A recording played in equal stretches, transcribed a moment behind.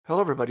Hello,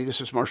 everybody. This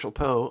is Marshall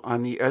Poe.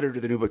 I'm the editor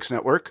of the New Books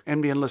Network.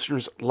 NBN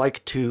listeners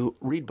like to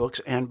read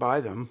books and buy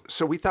them.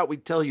 So we thought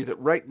we'd tell you that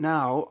right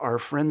now, our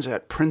friends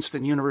at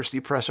Princeton University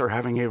Press are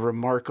having a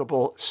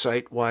remarkable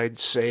site-wide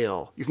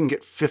sale. You can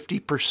get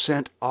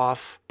 50%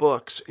 off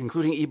books,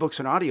 including ebooks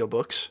and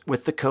audiobooks,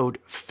 with the code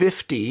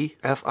 50,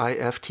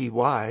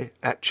 F-I-F-T-Y,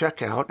 at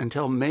checkout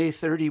until May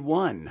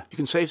 31. You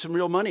can save some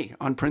real money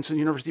on Princeton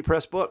University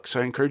Press books.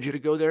 I encourage you to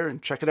go there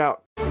and check it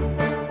out.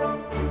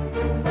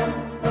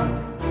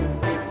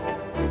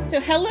 So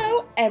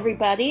hello,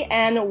 everybody,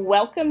 and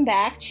welcome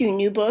back to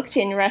New Books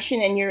in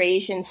Russian and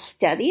Eurasian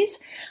Studies.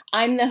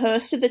 I'm the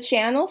host of the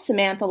channel,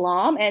 Samantha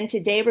Lom, and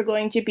today we're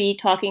going to be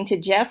talking to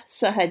Jeff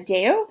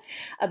Sahadeo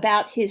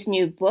about his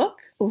new book,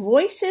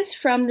 Voices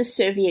from the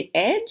Soviet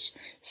Edge,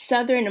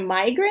 Southern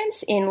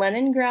Migrants in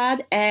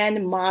Leningrad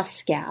and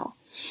Moscow.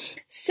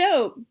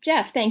 So,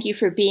 Jeff, thank you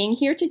for being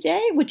here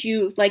today. Would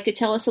you like to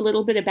tell us a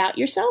little bit about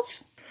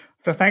yourself?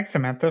 So thanks,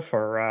 Samantha,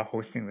 for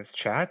hosting this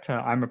chat.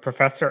 I'm a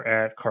professor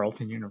at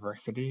Carleton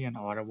University in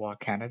Ottawa,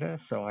 Canada.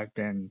 So I've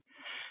been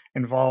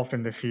involved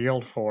in the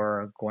field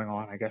for going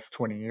on,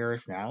 20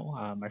 years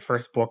now. My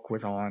first book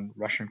was on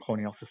Russian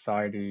colonial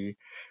society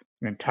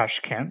in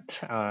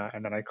Tashkent,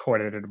 and then I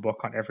co-edited a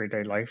book on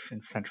everyday life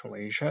in Central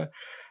Asia.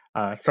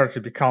 Started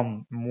to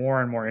become more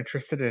and more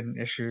interested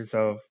in issues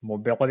of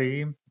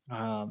mobility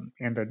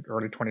in the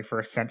early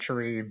 21st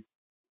century,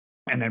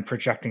 and then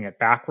projecting it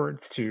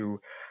backwards to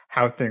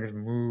how things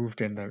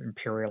moved in the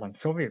imperial and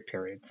Soviet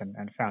periods, and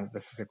found that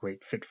this is a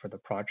great fit for the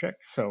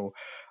project. So,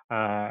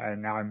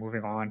 and now I'm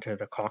moving on to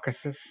the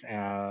Caucasus,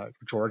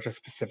 Georgia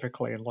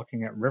specifically, and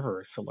looking at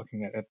rivers, so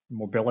looking at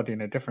mobility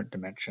in a different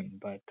dimension.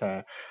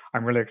 But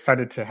I'm really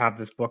excited to have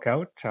this book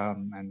out,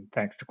 and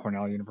thanks to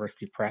Cornell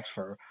University Press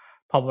for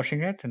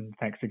publishing it, and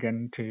thanks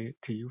again to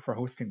you for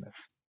hosting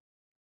this.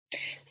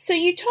 So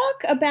you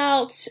talk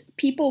about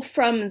people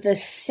from the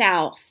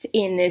South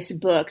in this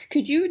book.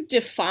 Could you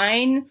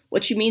define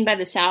what you mean by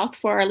the South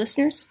for our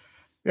listeners?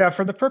 Yeah,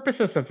 for the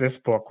purposes of this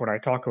book, when I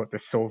talk about the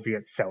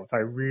Soviet South, I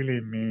really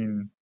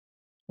mean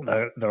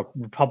the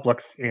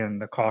republics in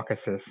the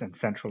Caucasus and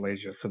Central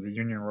Asia. So the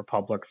Union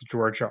republics,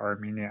 Georgia,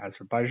 Armenia,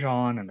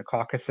 Azerbaijan, and the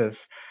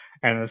Caucasus,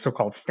 and the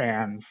so-called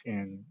stands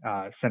in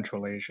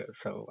Central Asia.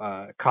 So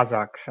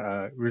Kazakhs,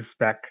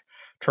 Uzbek,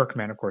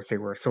 Turkmen, of course, they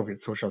were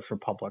Soviet socialist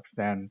republics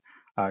then.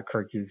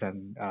 Kyrgyz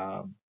and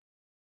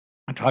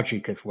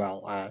Tajik as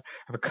well. I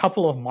have a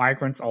couple of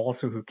migrants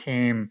also who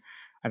came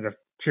kind of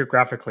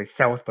geographically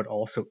south, but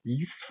also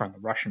east from the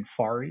Russian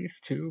Far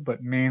East too.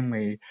 But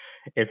mainly,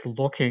 it's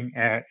looking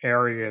at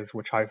areas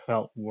which I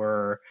felt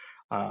were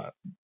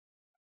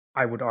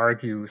I would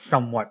argue,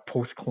 somewhat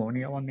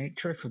post-colonial in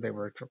nature. So they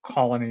were sort of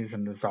colonies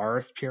in the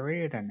Tsarist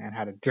period and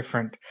had a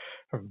different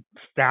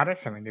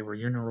status. I mean, they were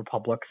union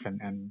republics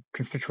and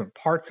constituent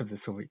parts of the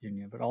Soviet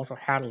Union, but also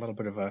had a little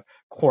bit of a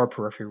core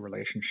periphery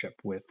relationship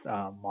with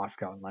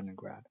Moscow and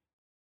Leningrad.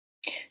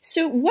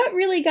 So what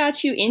really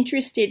got you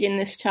interested in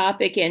this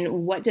topic,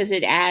 and what does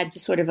it add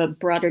to sort of a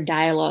broader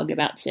dialogue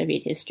about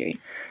Soviet history?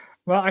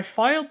 Well, I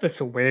filed this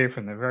away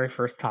from the very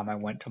first time I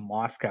went to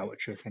Moscow,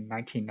 which was in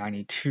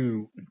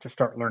 1992, to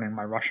start learning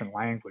my Russian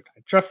language.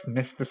 I just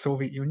missed the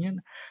Soviet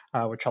Union,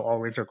 which I'll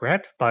always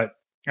regret. But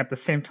at the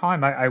same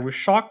time, I was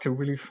shocked to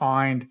really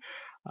find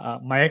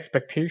my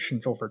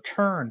expectations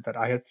overturned. That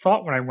I had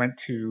thought when I went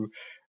to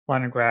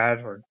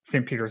Leningrad, or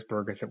St.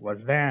 Petersburg as it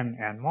was then,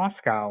 and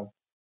Moscow,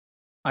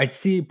 I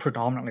see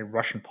predominantly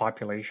Russian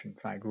populations.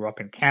 I grew up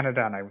in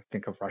Canada, and I would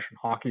think of Russian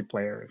hockey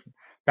players, and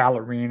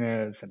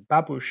ballerinas, and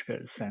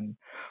babushkas. And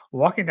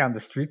walking down the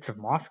streets of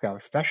Moscow,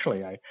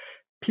 especially,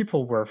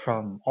 people were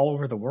from all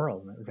over the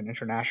world. It was an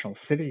international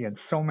city, and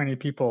so many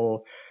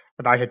people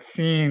that I had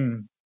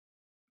seen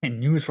in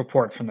news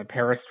reports from the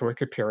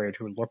Perestroika period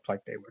who looked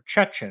like they were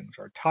Chechens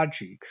or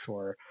Tajiks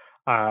or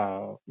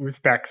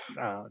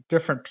Uzbeks,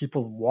 different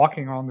people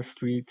walking on the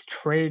streets,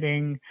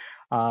 trading.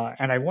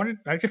 And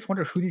I just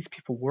wondered who these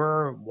people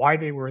were, why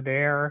they were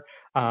there,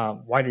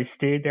 why they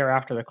stayed there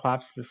after the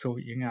collapse of the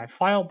Soviet Union. I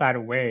filed that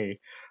away.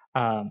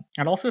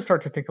 And also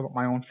started to think about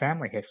my own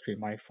family history.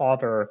 My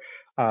father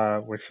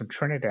was from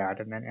Trinidad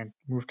and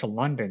moved to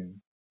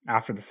London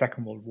after the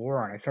Second World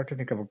War. And I started to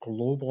think of a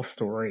global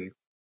story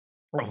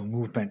of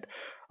movement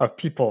of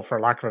people, for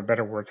lack of a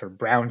better word, sort of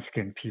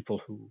brown-skinned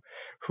people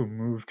who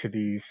moved to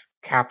these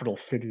capital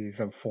cities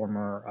of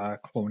former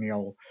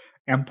colonial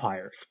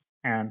empires,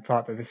 and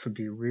thought that this would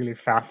be a really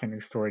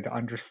fascinating story to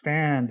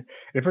understand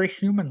at a very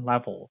human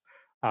level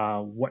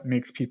what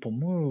makes people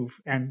move,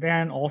 and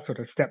then also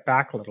to step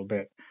back a little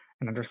bit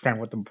and understand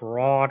what the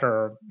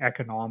broader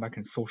economic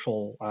and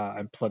social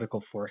and political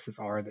forces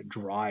are that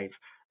drive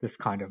this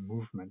kind of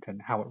movement,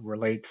 and how it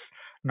relates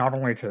not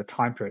only to the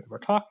time period that we're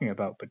talking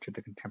about, but to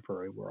the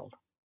contemporary world.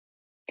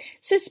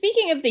 So,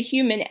 speaking of the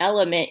human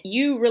element,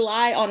 you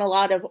rely on a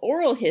lot of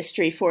oral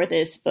history for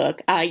this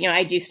book.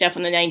 I do stuff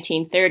in the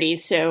 1930s,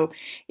 so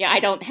I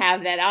don't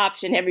have that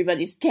option.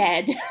 Everybody's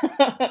dead.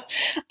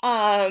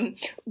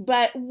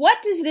 But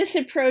what does this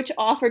approach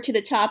offer to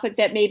the topic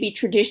that maybe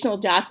traditional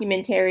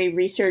documentary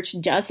research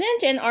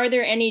doesn't? And are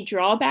there any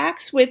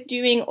drawbacks with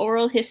doing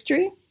oral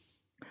history?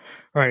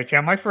 Right.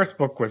 Yeah. My first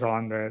book was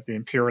on the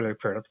imperial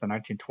period of the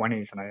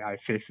 1920s, and I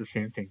faced the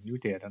same thing you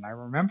did. And I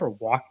remember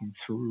walking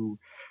through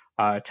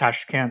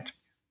Tashkent,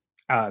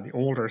 the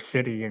older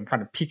city, and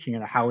kind of peeking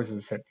in the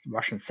houses that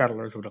Russian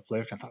settlers would have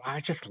lived. I thought, I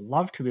just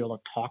love to be able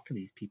to talk to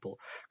these people.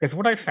 Because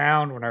what I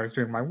found when I was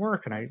doing my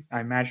work, and I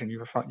imagine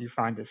you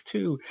find this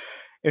too,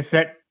 is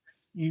that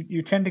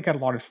you tend to get a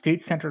lot of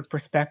state-centered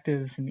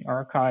perspectives in the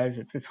archives.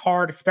 It's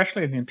hard,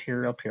 especially in the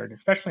imperial period,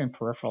 especially in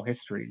peripheral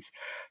histories,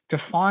 to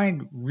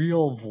find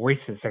real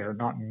voices that are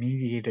not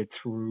mediated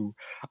through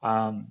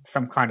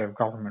some kind of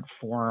government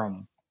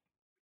forum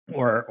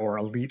or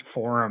elite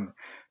forum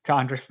to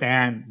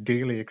understand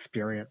daily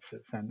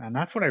experiences. And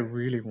that's what I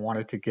really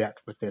wanted to get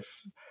with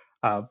this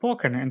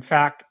book. And in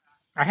fact,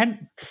 I hadn't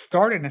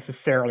started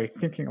necessarily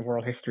thinking of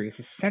oral history as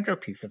a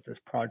centerpiece of this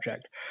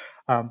project.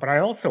 But I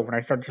also, when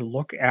I started to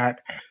look at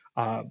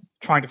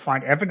trying to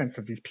find evidence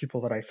of these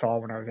people that I saw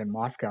when I was in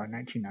Moscow in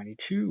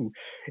 1992,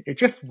 it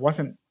just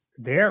wasn't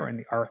there in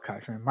the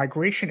archives. I mean,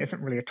 migration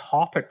isn't really a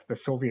topic the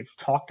Soviets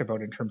talked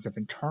about in terms of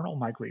internal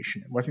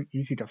migration. It wasn't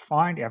easy to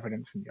find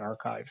evidence in the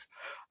archives.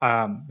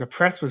 The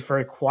press was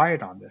very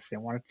quiet on this. They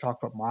wanted to talk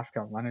about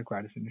Moscow and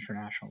Leningrad as an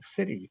international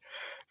city.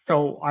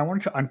 So I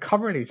wanted to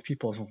uncover these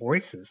people's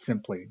voices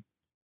simply,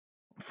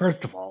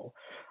 first of all,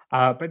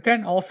 but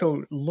then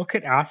also look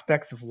at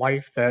aspects of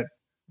life that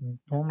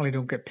normally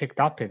don't get picked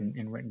up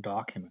in written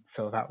documents.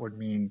 So that would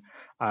mean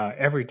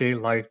everyday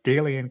life,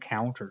 daily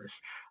encounters.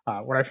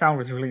 What I found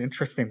was really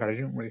interesting that I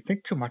didn't really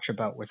think too much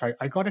about was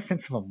I got a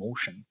sense of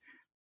emotion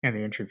in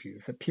the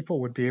interviews, that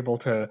people would be able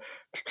to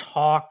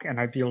talk and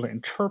I'd be able to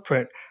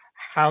interpret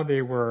how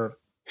they were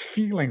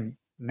feeling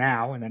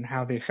now and then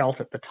how they felt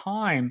at the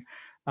time,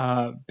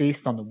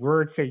 based on the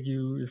words they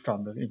used,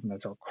 even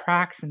as there were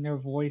cracks in their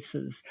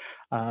voices,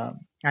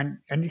 and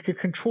you could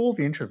control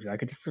the interview. I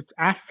could just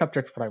ask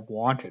subjects what I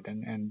wanted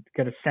and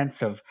get a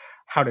sense of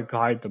how to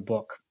guide the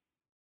book.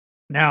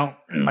 Now,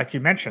 like you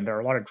mentioned, there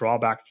are a lot of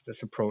drawbacks to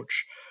this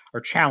approach, or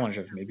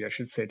challenges, maybe I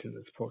should say, to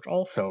this approach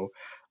also.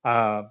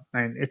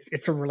 And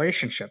it's a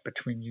relationship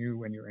between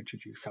you and your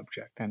interview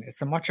subject, and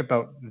it's as much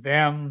about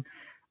them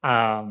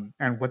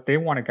and what they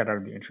want to get out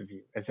of the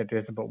interview as it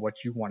is about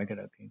what you want to get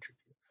out of the interview.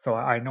 So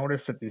I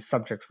noticed that these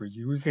subjects were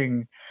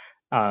using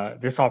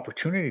this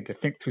opportunity to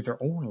think through their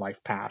own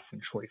life paths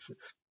and choices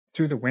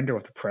through the window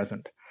of the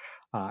present.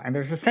 And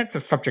there's a sense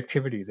of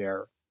subjectivity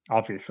there,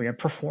 obviously, and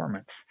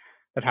performance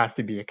that has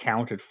to be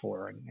accounted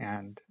for.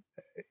 And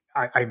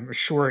I'm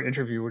sure an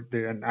interview,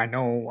 and I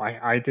know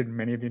I did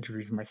many of the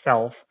interviews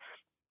myself.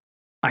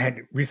 I had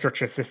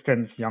research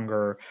assistants,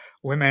 younger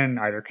women,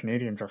 either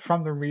Canadians or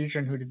from the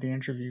region, who did the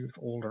interviews,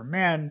 older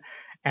men.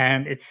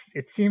 And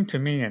it seemed to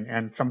me,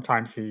 and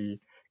sometimes the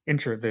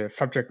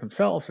subject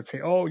themselves would say,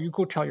 "Oh, you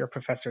go tell your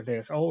professor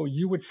this." "Oh,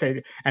 you would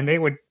say," and they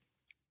would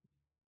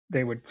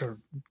sort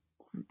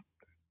of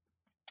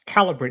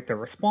calibrate their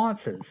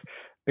responses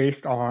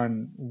based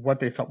on what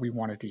they thought we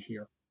wanted to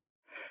hear.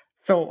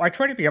 So I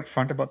try to be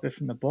upfront about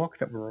this in the book,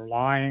 that we're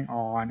relying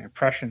on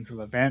impressions of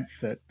events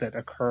that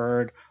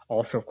occurred.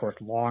 Also, of course,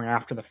 long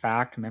after the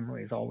fact.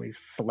 Memory is always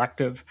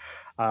selective.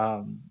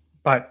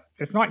 But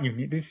it's not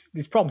unique.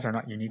 These problems are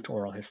not unique to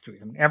oral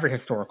histories. I mean, every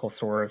historical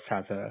source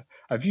has a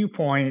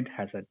viewpoint,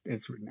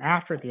 is written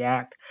after the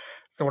act.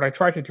 So what I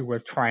tried to do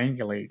was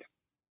triangulate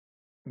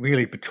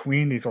really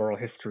between these oral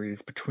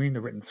histories, between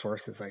the written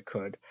sources I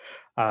could,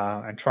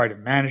 and try to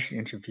manage the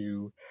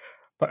interview.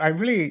 But I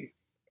really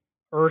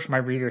urge my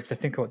readers to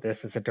think about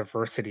this as a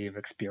diversity of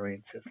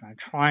experiences. And I'm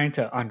trying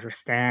to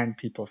understand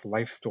people's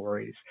life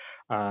stories.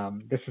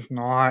 This is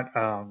not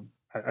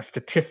a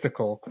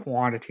statistical,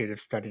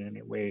 quantitative study in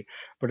any way,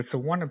 but it's a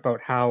one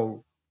about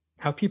how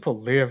people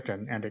lived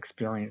and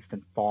experienced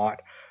and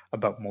thought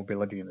about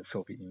mobility in the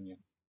Soviet Union.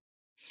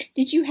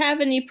 Did you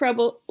have any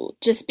trouble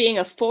just being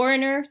a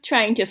foreigner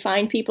trying to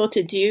find people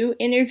to do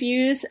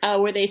interviews?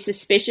 Were they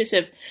suspicious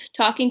of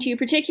talking to you,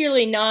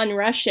 particularly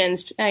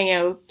non-Russians? I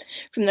know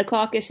from the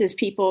Caucasus,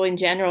 people in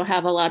general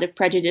have a lot of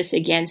prejudice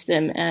against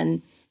them.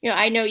 And,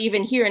 I know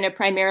even here in a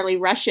primarily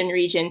Russian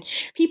region,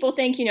 people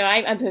think,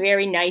 I'm a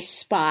very nice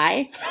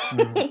spy.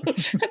 Mm-hmm.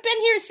 I've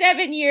been here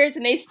 7 years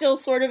and they still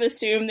sort of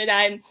assume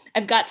that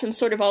I've got some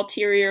sort of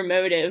ulterior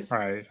motive.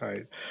 Right.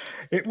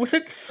 It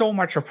wasn't so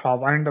much a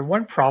problem. I mean, the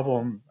one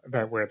problem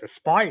where the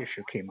spy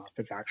issue came up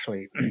is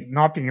actually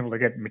not being able to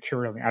get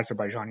material in the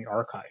Azerbaijani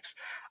archives,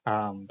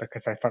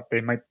 because I thought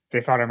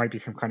they thought I might be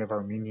some kind of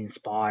Armenian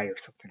spy or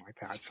something like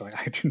that. So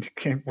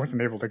I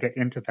wasn't able to get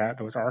into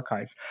those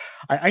archives.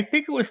 I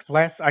think it was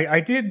less.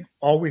 I did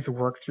always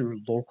work through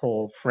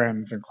local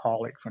friends and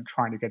colleagues when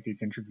trying to get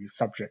these interview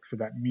subjects, so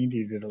that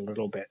mediated a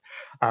little bit.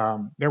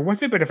 There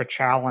was a bit of a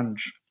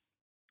challenge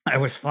I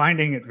was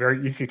finding it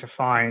very easy to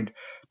find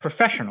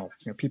professionals,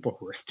 people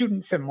who are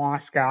students in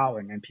Moscow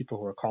and people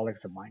who are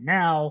colleagues of mine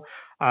now.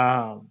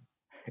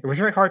 It was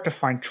very hard to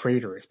find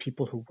traders,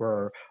 people who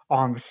were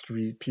on the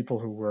street, people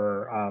who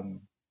were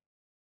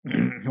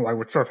who I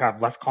would sort of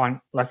have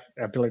less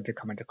ability to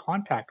come into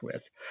contact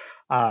with.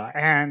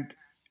 And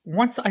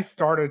once I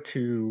started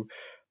to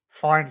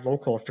find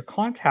locals to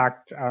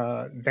contact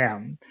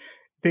them,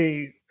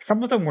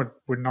 some of them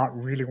would not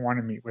really want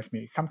to meet with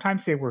me.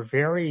 Sometimes they were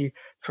very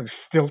sort of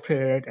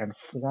stilted and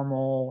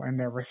formal in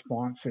their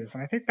responses,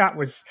 and I think that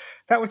was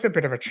a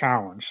bit of a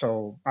challenge.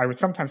 So I would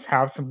sometimes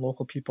have some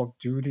local people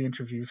do the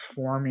interviews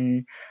for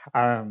me.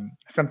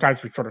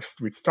 Sometimes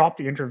we'd stop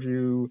the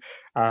interview,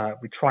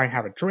 we'd try and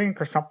have a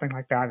drink or something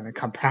like that, and then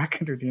come back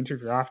and do the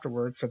interview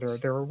afterwards. So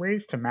there were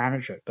ways to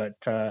manage it, but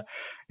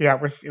yeah,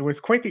 it was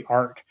quite the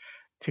art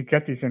to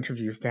get these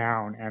interviews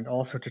down, and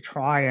also to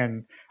try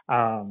and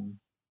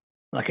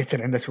like I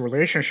said, in this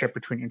relationship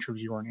between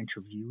interviewer and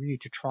interviewee,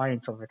 to try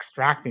and sort of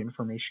extract the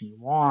information you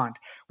want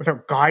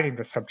without guiding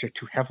the subject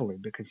too heavily,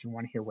 because you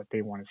want to hear what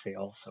they want to say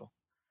also.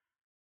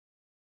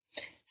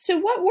 So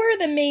what were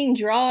the main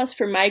draws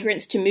for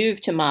migrants to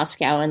move to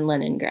Moscow and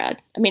Leningrad?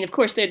 I mean, of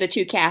course, they're the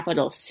two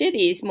capital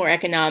cities, more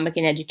economic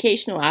and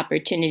educational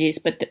opportunities,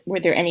 but were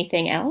there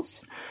anything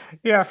else?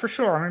 Yeah, for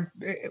sure. I mean,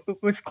 it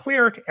was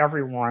clear to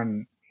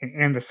everyone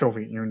in the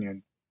Soviet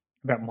Union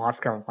that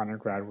Moscow and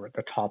Leningrad were at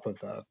the top of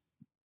the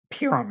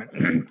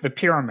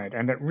pyramid,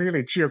 and that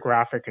really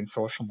geographic and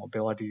social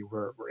mobility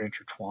were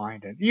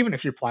intertwined. And even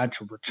if you plan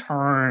to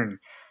return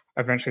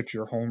eventually to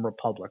your home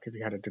republic, if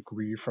you had a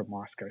degree from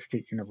Moscow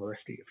State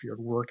University, if you had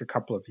worked a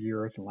couple of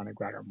years in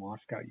Leningrad or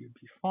Moscow, you'd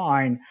be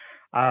fine.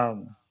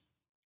 The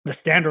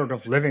standard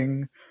of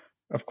living,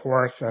 of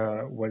course,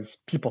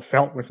 people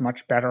felt was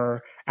much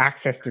better.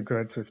 Access to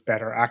goods was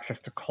better.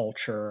 Access to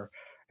culture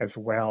as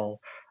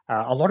well.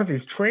 A lot of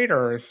these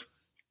traders,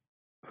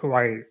 who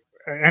I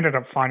ended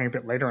up finding a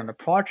bit later in the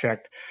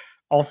project,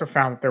 also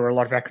found that there were a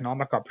lot of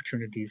economic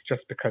opportunities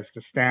just because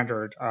the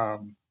standard,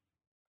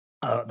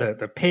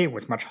 the pay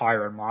was much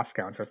higher in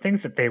Moscow. And so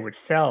things that they would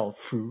sell,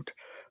 fruit,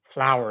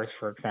 flowers,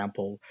 for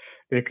example,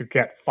 they could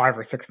get 5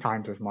 or 6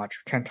 times as much,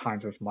 10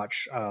 times as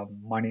much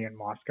money in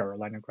Moscow or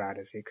Leningrad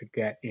as they could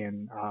get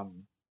in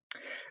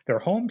their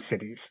home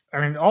cities.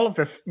 I mean,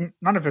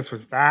 none of this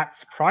was that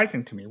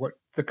surprising to me.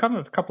 A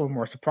couple of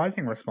more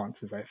surprising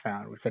responses I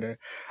found was that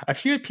a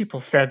few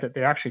people said that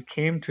they actually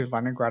came to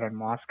Leningrad and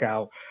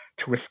Moscow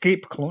to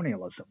escape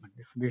colonialism.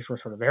 These were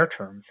sort of their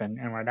terms. And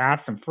when I'd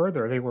asked them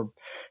further, they were,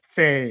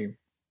 say,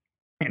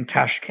 in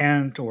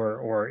Tashkent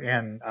or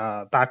in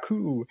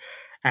Baku,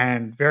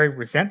 and very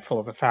resentful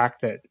of the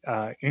fact that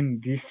in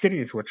these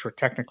cities, which were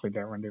technically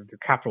the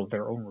capital of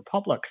their own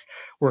republics,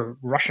 were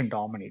Russian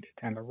dominated,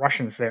 and the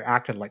Russians there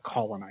acted like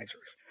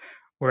colonizers.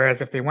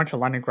 Whereas if they went to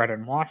Leningrad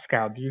and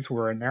Moscow, these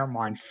were in their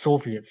minds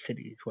Soviet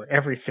cities where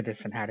every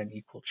citizen had an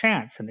equal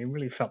chance, and they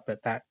really felt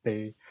that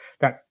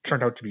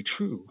turned out to be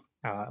true.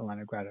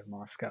 Leningrad and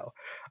Moscow.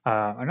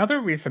 Another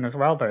reason as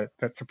well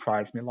that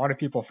surprised me, a lot of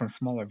people from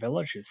smaller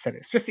villages said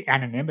it's just the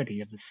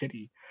anonymity of the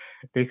city.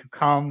 They could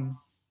come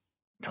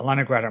to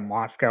Leningrad and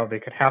Moscow, they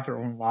could have their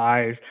own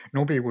lives.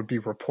 Nobody would be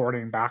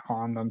reporting back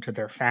on them to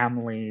their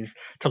families,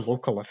 to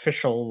local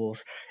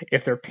officials.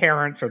 If their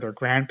parents or their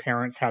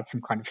grandparents had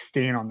some kind of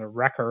stain on their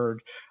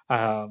record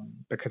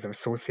because of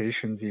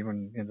associations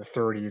even in the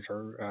 30s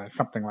or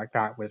something like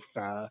that with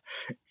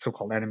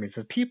so-called enemies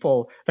of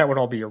people, that would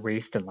all be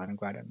erased in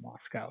Leningrad and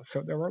Moscow.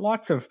 So there were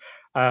lots of,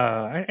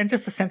 and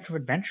just a sense of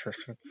adventure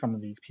for some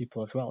of these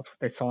people as well. It's what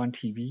they saw on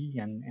TV,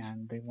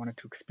 and they wanted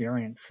to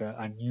experience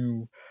a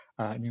new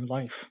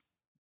life.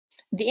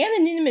 The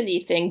anonymity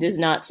thing does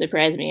not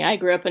surprise me. I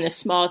grew up in a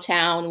small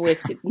town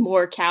with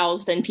more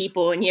cows than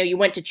people, and you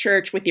went to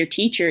church with your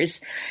teachers,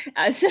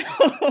 so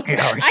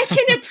I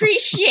can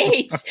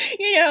appreciate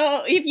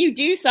if you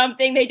do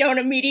something, they don't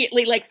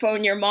immediately like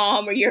phone your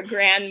mom or your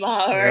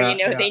grandma, or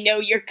they know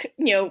you're.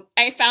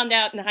 I found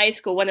out in high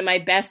school one of my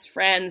best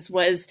friends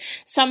was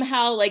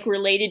somehow like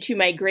related to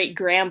my great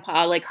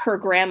grandpa. Like her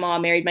grandma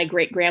married my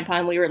great grandpa,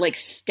 and we were like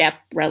step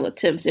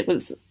relatives. It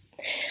was.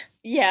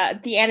 Yeah,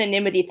 the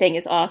anonymity thing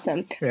is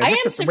awesome. Yeah, I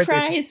am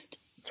surprised.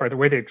 The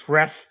way they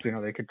dressed,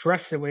 they could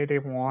dress the way they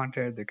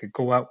wanted. They could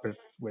go out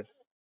with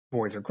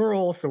boys or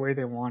girls the way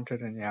they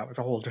wanted. And yeah, it was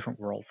a whole different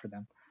world for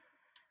them.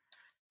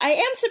 I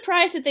am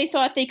surprised that they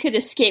thought they could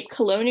escape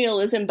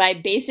colonialism by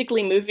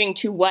basically moving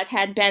to what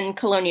had been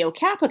colonial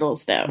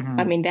capitals, though.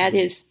 Mm-hmm. I mean, that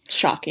is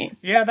shocking.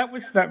 Yeah,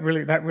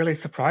 that really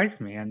surprised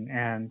me.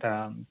 And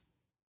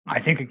I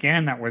think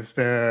again that was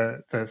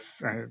the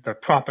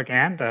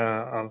propaganda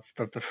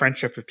of the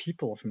friendship of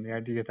peoples, and the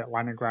idea that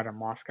Leningrad and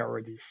Moscow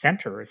were these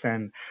centers.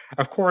 And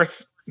of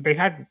course, they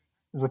had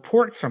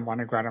reports from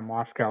Leningrad and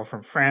Moscow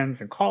from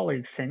friends and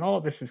colleagues saying, "Oh,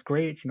 this is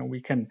great.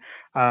 We can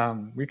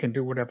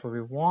do whatever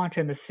we want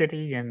in the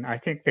city." And I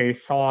think they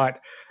saw it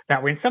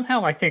that way. And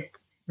somehow, I think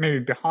maybe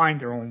behind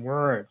their own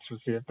words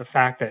was the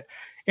fact that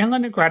in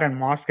Leningrad and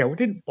Moscow, it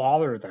didn't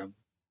bother them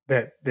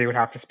that they would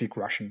have to speak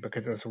Russian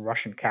because it was a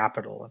Russian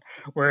capital.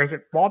 Whereas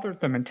it bothered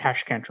them in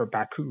Tashkent or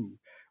Baku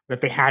that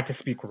they had to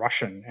speak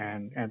Russian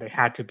and they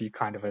had to be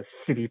kind of a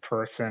city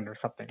person or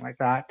something like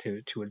that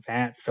to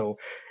advance. So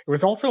it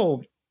was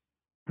also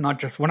not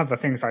just one of the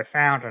things I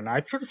found, and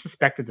I'd sort of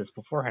suspected this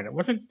beforehand. It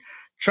wasn't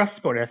just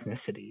about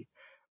ethnicity,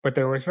 but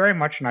there was very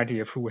much an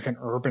idea of who was an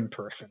urban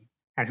person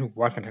and who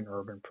wasn't an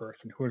urban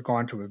person, who had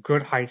gone to a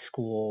good high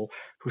school,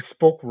 who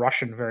spoke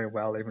Russian very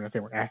well, even if they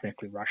were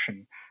ethnically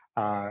Russian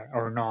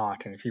or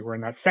not. And if you were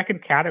in that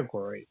second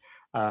category,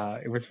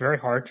 it was very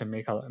hard to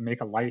make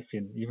a life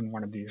in even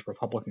one of these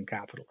Republican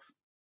capitals.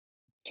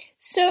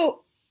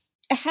 So,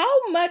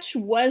 how much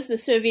was the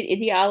Soviet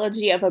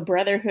ideology of a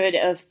brotherhood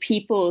of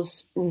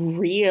peoples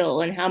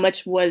real, and how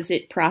much was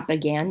it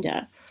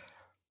propaganda?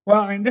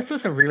 Well, I mean, this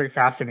was a really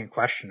fascinating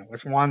question. It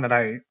was one that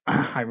I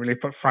I really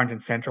put front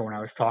and center when I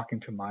was talking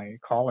to my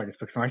colleagues,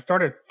 because when I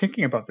started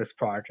thinking about this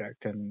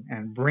project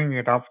and bringing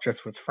it up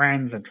just with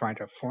friends and trying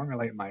to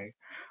formulate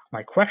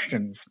my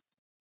questions,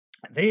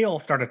 they all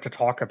started to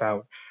talk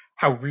about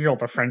how real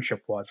the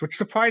friendship was, which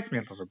surprised me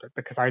a little bit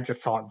because I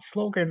just saw it in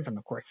slogans, and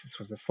of course this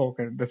was a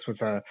slogan. This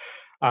was a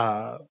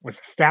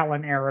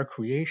Stalin era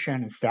creation,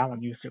 and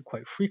Stalin used it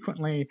quite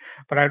frequently.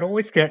 But I'd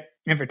always get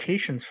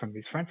invitations from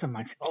these friends of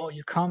mine saying, "Oh,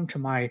 you come to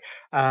my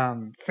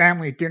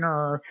family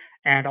dinner,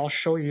 and I'll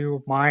show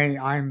you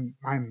I'm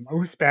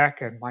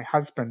Uzbek, and my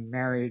husband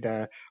married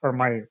or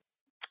my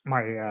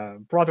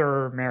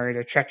brother married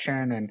a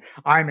Chechen and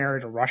I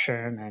married a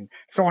Russian and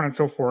so on and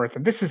so forth.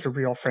 And this is a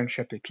real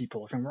friendship of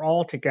peoples and we're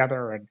all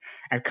together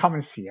and come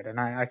and see it." And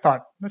I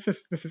thought, this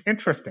is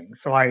interesting.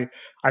 So I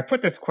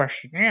put this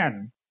question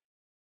in,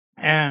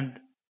 and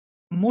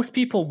most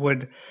people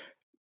would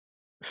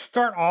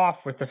start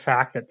off with the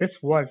fact that this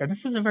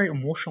is a very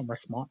emotional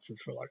response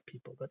for a lot of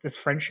people, that this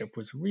friendship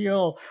was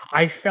real.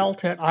 I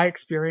felt it, I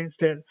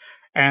experienced it.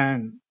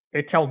 And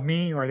they tell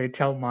me, or they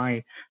tell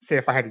say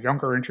if I had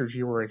younger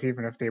interviewers,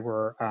 even if they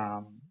were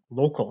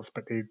locals,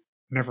 but they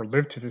never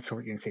lived through the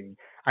Soviet Union, saying,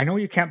 "I know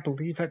you can't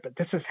believe it, but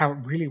this is how it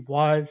really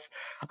was."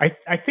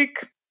 I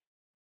think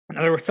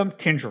there was some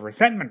tinge of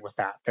resentment with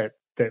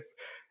that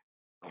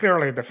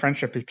clearly the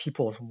Friendship of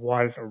Peoples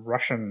was a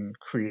Russian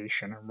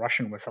creation, and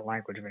Russian was a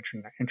language of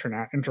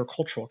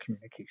intercultural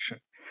communication.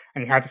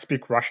 And you had to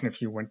speak Russian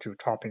if you went to a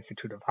top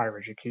institute of higher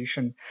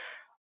education.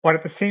 But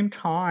at the same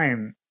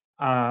time,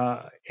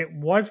 it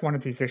was one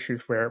of these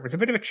issues where it was a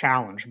bit of a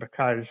challenge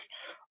because,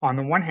 on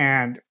the one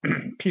hand,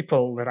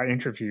 people that I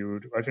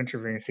was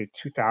interviewing, say,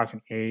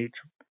 2008,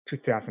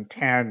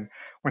 2010,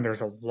 when there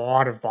was a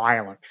lot of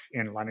violence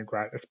in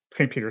Leningrad,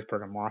 St.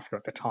 Petersburg, and Moscow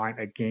at the time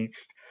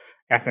against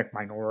ethnic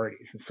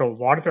minorities. And so a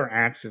lot of their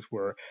answers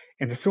were,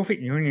 in the Soviet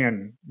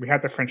Union, we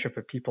had the Friendship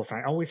of Peoples,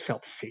 and I always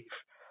felt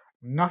safe.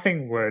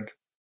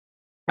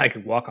 I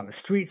could walk on the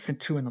streets at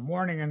 2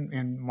 a.m.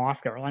 in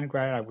Moscow or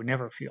Leningrad. I would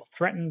never feel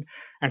threatened.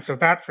 And so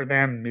that for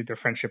them made their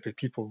Friendship of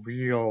People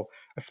real,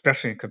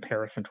 especially in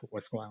comparison to what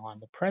was going on in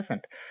the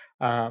present.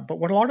 But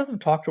what a lot of them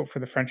talked about for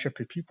the Friendship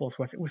of Peoples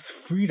was it was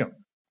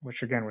freedom,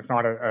 which again was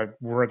not a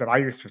word that I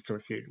used to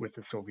associate with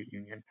the Soviet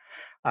Union.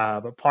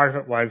 But part of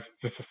it was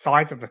just the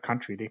size of the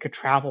country. They could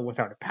travel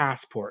without a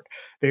passport.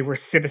 They were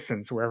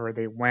citizens wherever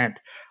they went.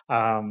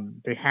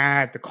 They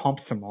had the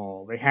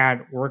Komsomol. They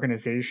had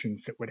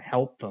organizations that would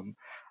help them.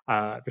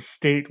 The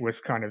state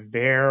was kind of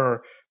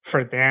there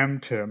for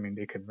them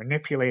they could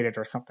manipulate it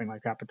or something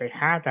like that, but they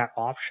had that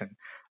option.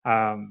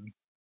 And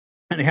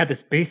they had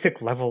this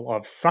basic level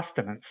of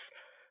sustenance,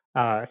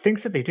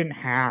 things that they didn't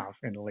have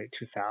in the late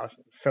 2000s.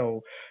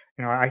 So,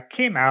 I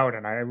came out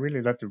and I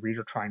really let the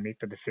reader try and make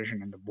the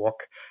decision in the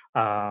book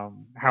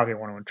how they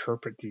want to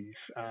interpret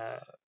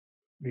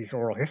these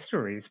oral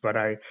histories. But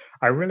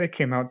I really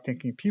came out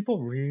thinking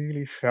people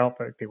really felt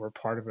like they were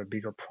part of a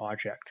bigger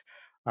project.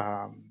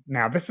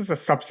 Now, this is a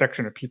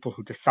subsection of people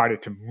who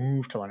decided to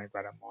move to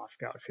Leningrad and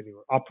Moscow. So they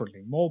were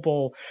upwardly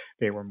mobile,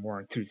 they were more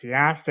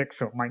enthusiastic,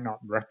 so it might not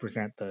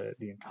represent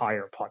the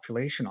entire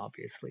population,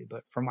 obviously.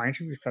 But for my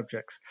interview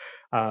subjects,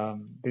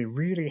 they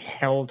really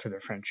held to the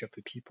Friendship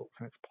of Peoples.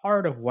 And it's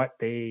part of what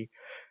they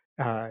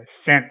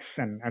sense.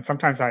 And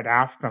sometimes I'd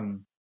ask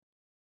them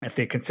if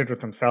they considered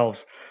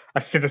themselves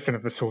a citizen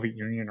of the Soviet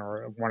Union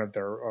or one of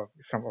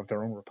some of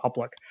their own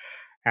republic.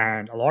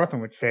 And a lot of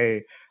them would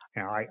say,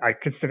 I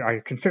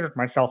considered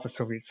myself a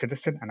Soviet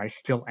citizen, and I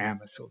still am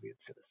a Soviet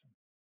citizen.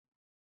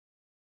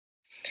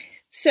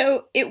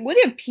 So it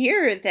would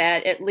appear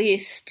that at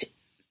least,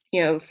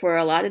 for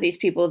a lot of these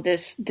people,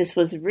 this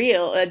was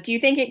real. Do you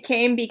think it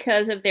came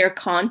because of their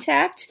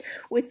contact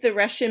with the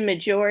Russian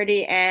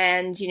majority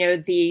and,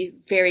 the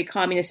very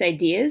communist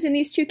ideas in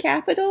these two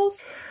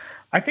capitals?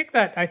 I think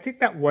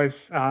that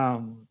was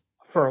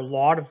for a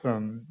lot of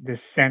them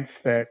this sense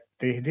that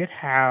they did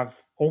have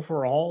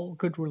overall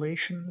good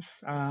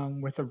relations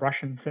with the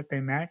Russians that they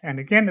met. And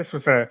again, this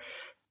was a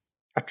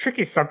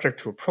tricky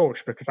subject to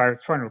approach because I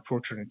was trying to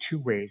approach it in two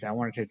ways. I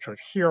wanted to try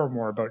to hear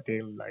more about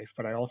daily life,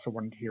 but I also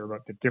wanted to hear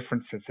about the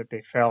differences that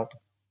they felt.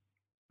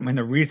 I mean,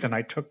 the reason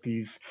I took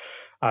these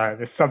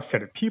this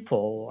subset of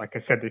people, like I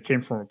said, they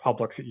came from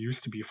republics that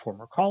used to be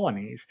former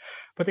colonies,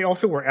 but they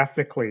also were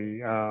ethnically,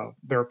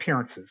 their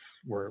appearances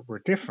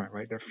were different,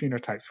 right? Their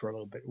phenotypes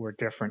were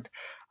different.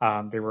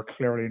 They were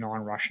clearly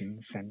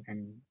non-Russians,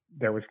 and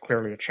there was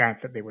clearly a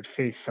chance that they would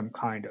face some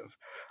kind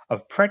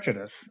of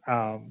prejudice.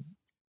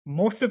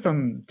 Most of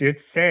them did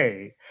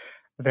say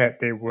that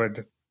they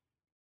would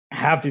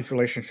have these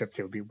relationships.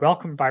 They would be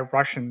welcomed by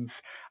Russians.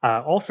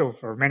 Also,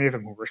 for many of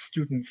them who were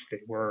students,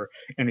 they were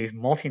in these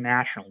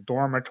multinational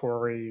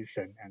dormitories,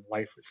 and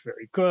life was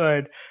very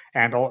good.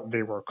 And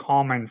they were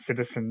common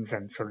citizens,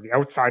 and sort of the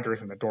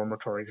outsiders in the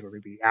dormitories would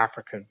be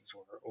Africans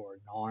or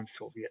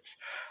non-Soviets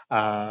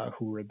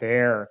who were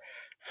there.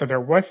 So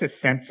there was this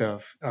sense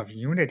of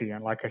unity,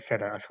 and like I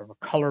said, a sort of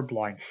a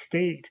colorblind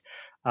state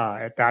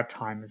at that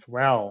time as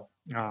well.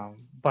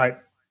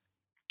 But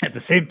at the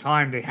same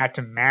time, they had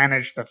to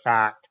manage the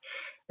fact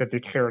that they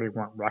clearly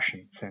weren't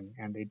Russians,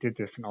 and they did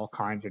this in all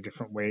kinds of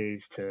different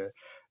ways to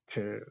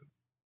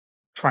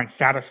try and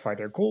satisfy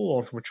their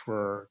goals, which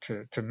were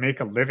to make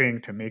a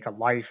living, to make a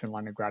life in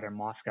Leningrad and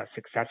Moscow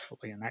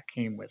successfully, and that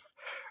came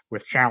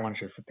with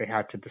challenges that they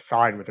had to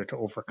decide whether to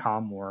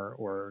overcome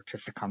or to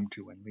succumb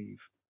to and leave.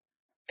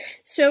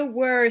 So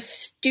were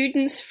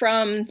students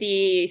from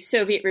the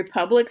Soviet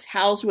republics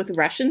housed with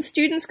Russian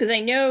students? Because I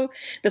know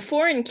the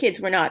foreign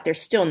kids were not. They're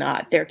still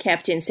not. They're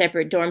kept in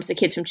separate dorms, the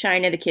kids from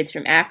China, the kids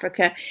from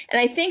Africa. And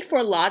I think for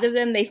a lot of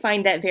them, they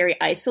find that very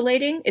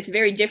isolating. It's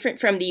very different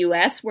from the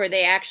U.S., where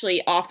they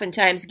actually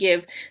oftentimes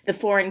give the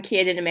foreign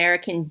kid an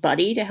American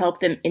buddy to help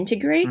them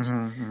integrate.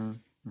 Mm-hmm,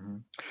 mm-hmm.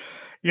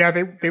 Yeah,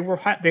 they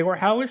were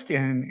housed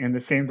in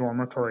the same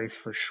dormitories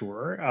for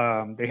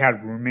sure. They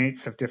had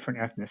roommates of different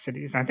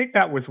ethnicities, and I think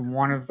that was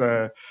one of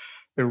the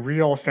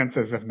real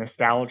senses of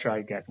nostalgia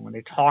I get when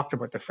they talked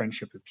about the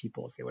friendship of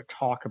peoples. They would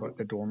talk about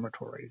the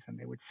dormitories, and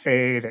they would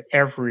say that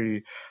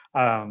every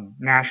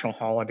national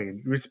holiday,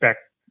 Uzbek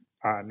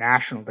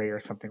National Day or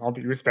something, all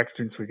the Uzbek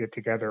students would get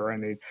together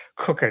and they'd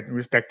cook an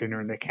Uzbek dinner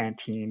in the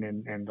canteen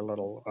and the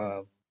little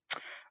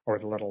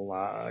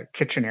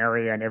kitchen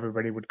area, and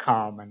everybody would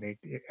come, and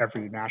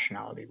every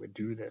nationality would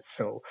do this.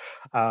 So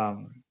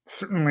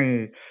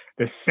certainly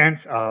the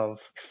sense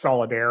of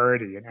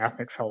solidarity and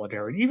ethnic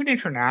solidarity, even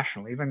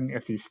international, even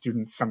if these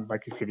students, some,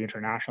 like you say, the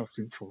international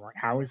students who weren't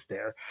housed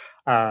there,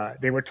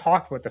 they would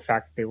talk about the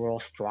fact that they were all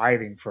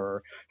striving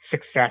for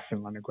success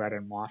in Leningrad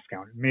and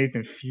Moscow, and it made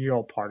them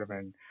feel part of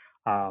a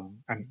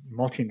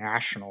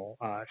multinational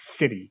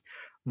city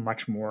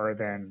much more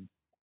than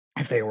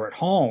if they were at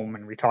home.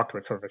 And we talked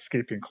about sort of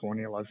escaping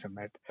colonialism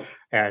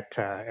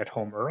at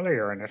home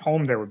earlier. And at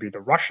home there would be the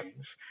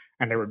Russians,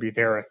 and there would be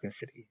their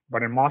ethnicity.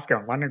 But in Moscow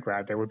and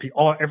Leningrad, there would be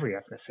every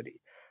ethnicity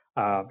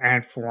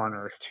and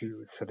foreigners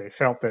too. So they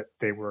felt that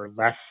they were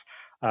less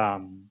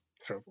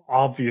sort of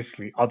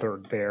obviously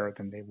othered there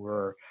than they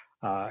were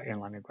in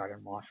Leningrad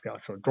and Moscow.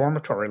 So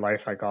dormitory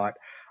life,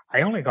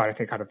 I only got, I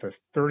think, out of the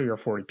 30 or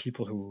 40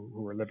 people who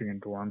were living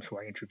in dorms who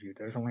I interviewed,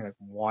 there was only like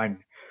one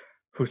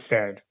who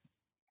said,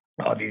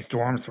 oh, these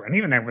dorms were, and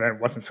even then,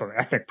 it wasn't sort of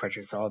ethnic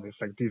prejudice.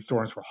 These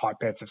dorms were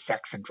hotbeds of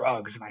sex and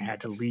drugs, and I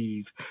had to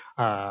leave.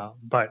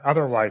 But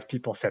otherwise,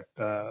 people said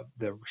the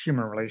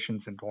human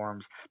relations in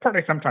dorms,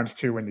 partly sometimes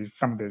too in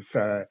some of these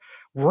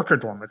worker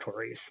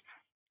dormitories,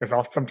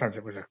 because sometimes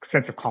it was a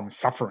sense of common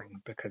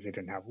suffering because they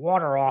didn't have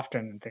water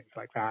often and things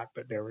like that.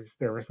 But there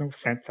was no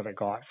sense that I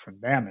got from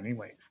them,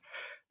 anyways,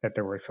 that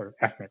there were sort of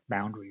ethnic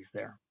boundaries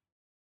there.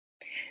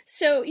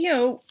 So,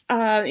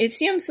 it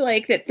seems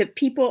like that the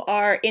people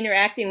are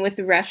interacting with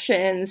the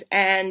Russians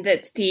and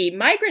that the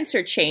migrants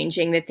are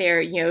changing, that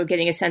they're,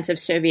 getting a sense of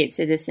Soviet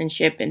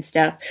citizenship and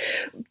stuff.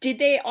 Did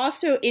they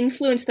also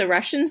influence the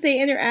Russians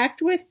they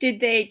interact with? Did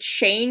they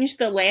change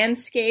the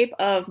landscape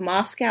of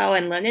Moscow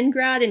and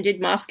Leningrad? And did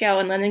Moscow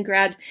and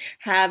Leningrad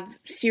have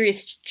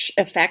serious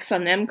effects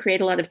on them, create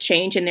a lot of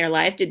change in their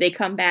life? Did they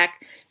come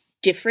back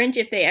different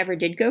if they ever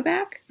did go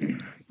back?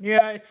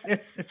 Yeah,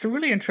 it's a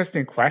really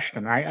interesting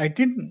question. I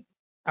didn't,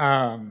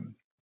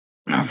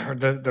 for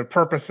the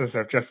purposes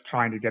of just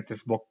trying to get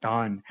this book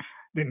done,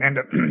 didn't end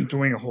up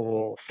doing a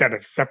whole set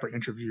of separate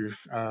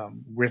interviews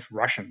with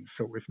Russians.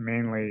 So it was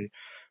mainly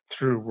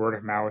through word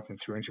of mouth and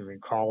through interviewing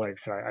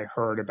colleagues that I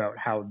heard about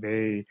how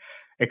they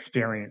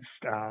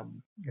experienced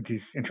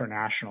these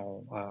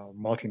international,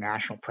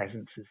 multinational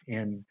presences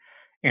in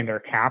their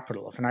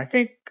capitals. And I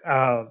think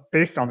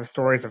based on the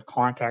stories of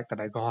contact that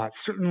I got,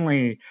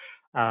 certainly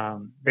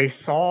they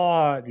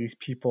saw these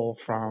people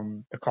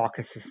from the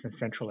Caucasus and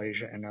Central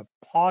Asia in a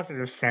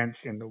positive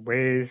sense, in the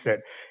ways that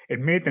it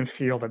made them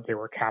feel that they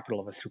were capital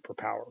of a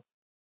superpower.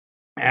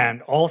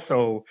 And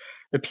also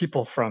the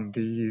people from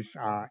these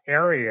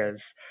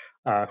areas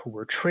who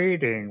were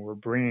trading were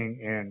bringing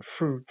in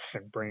fruits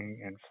and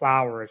bringing in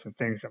flowers and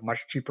things at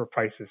much cheaper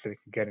prices than they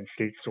could get in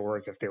state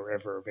stores if they were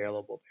ever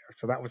available there.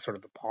 So that was sort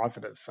of the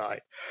positive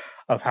side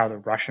of how the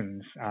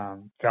Russians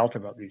felt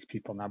about these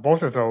people. Now,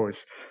 both of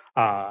those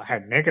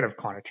had negative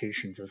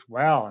connotations as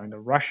well. And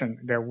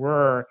there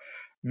were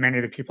many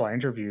of the people I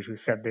interviewed who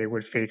said they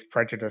would face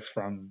prejudice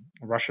from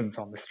Russians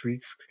on the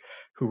streets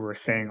who were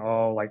saying,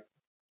 oh, like,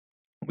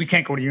 we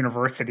can't go to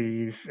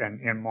universities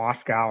in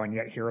Moscow, and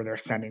yet here they're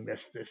sending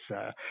this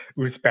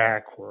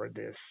Uzbek or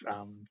this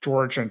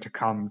Georgian to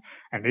come,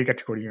 and they get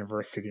to go to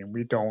university, and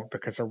we don't,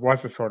 because there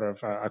was a sort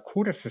of a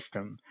quota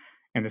system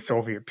in the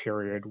Soviet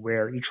period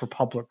where each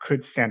republic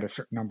could send a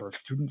certain number of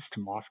students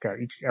to Moscow,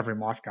 every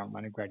Moscow and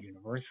Leningrad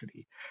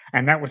university,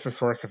 and that was the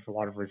source of a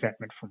lot of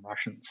resentment from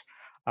Russians.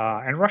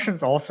 And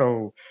Russians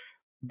also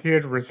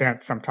did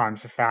resent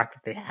sometimes the fact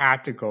that they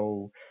had to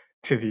go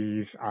to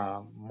these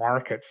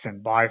markets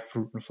and buy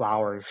fruit and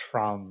flowers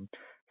from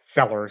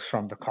sellers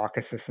from the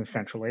Caucasus and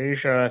Central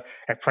Asia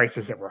at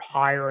prices that were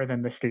higher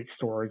than the state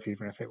stores,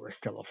 even if they were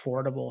still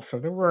affordable. So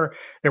there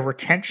were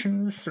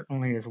tensions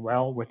certainly as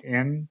well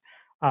within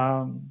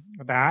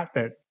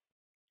that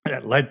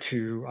led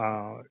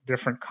to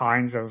different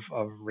kinds of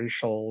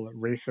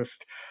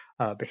racist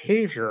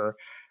behavior.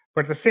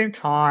 But at the same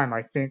time,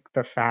 I think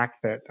the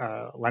fact that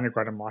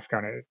Leningrad and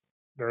Moscow,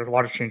 there was a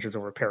lot of changes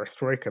over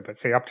perestroika, but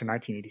say up to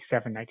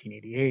 1987,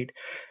 1988,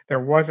 there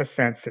was a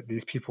sense that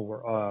these people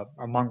were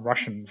among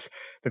Russians,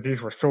 that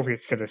these were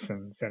Soviet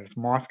citizens, and it's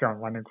Moscow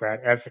and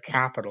Leningrad as the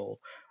capital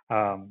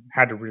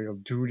had a real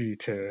duty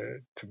to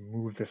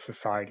move the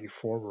society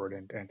forward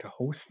and to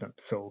host them.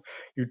 So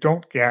you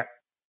don't get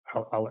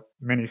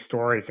many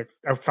stories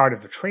outside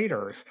of the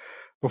traders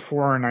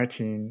before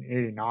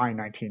 1989,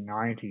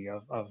 1990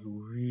 of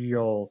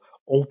real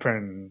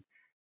open,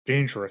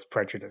 dangerous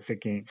prejudice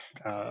against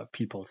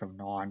peoples of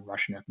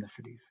non-Russian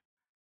ethnicities.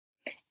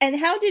 And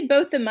how did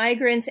both the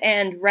migrants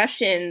and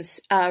Russians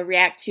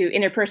react to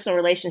interpersonal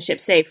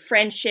relationships, say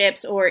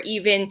friendships or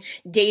even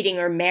dating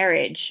or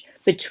marriage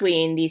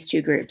between these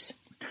two groups?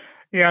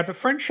 Yeah, the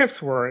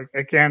friendships were,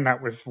 again,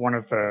 that was one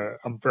of the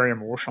very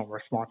emotional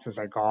responses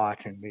I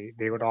got. And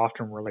they would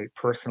often relate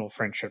personal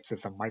friendships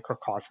as a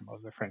microcosm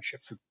of the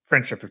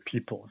friendship of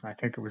peoples. And I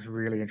think it was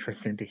really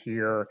interesting to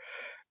hear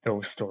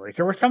those stories.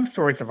 There were some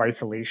stories of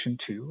isolation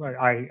too.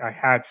 I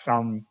had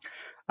some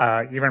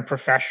even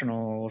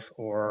professionals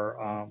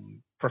or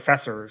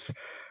professors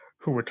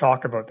who would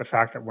talk about the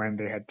fact that when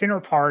they had dinner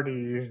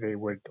parties, they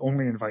would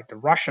only invite the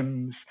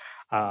Russians,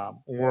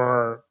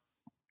 or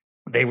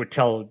they would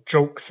tell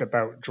jokes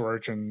about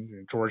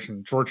Georgian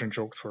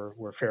jokes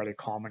were fairly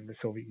common in the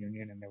Soviet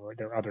Union, and there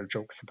were other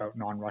jokes about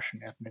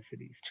non-Russian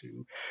ethnicities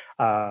too.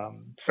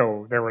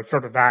 So there was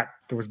sort of that.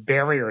 There was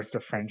barriers to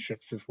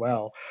friendships as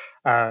well.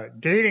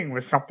 Dating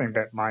was something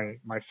that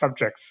my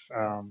subjects,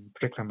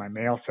 particularly my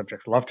male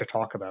subjects, love to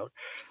talk about,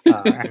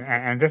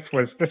 and this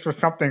was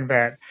something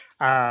that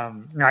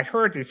I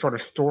heard these sort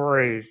of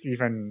stories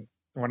even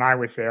when I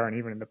was there, and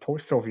even in the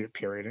post-Soviet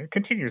period, and it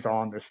continues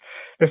on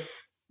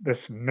this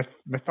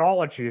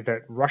mythology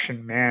that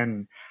Russian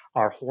men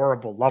are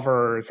horrible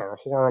lovers, are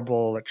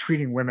horrible at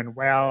treating women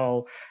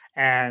well.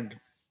 And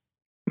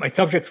my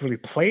subjects really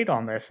played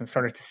on this and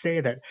started to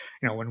say that,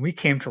 when we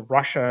came to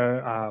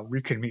Russia,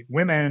 we could meet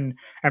women.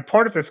 And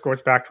part of this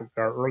goes back to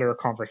our earlier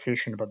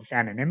conversation about this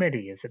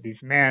anonymity, is that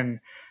these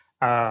men,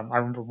 I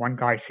remember one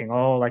guy saying,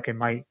 like in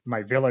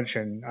my village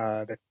in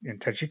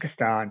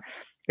Tajikistan,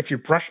 if you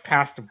brush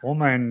past a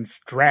woman's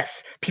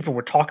dress, people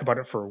would talk about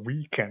it for a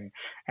week,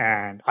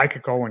 and I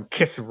could go and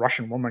kiss a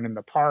Russian woman in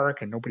the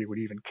park and nobody would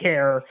even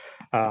care.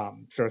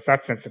 So it's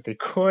that sense that they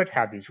could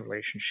have these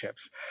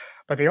relationships,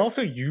 but they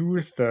also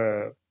use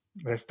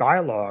this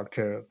dialogue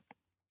to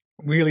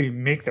really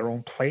make their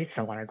own place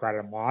in Leningrad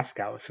and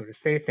Moscow. So to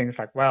say things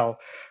like, well,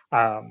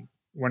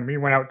 when we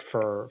went out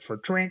for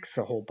drinks,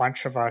 a whole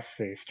bunch of us,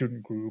 a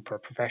student group or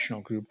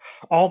professional group,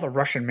 all the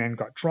Russian men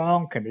got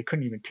drunk and they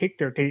couldn't even take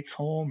their dates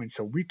home. And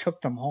so we took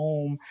them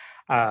home.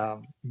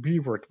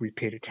 We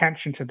paid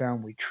attention to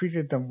them. We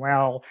treated them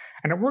well.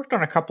 And it worked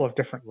on a couple of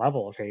different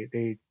levels.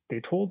 They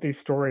told these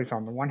stories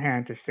on the one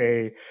hand to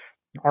say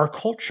our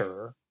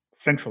culture,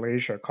 Central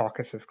Asia,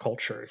 Caucasus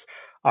cultures,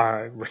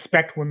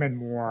 respect women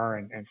more.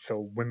 And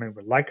so women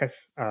would like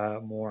us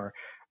more.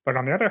 But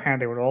on the other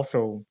hand, they would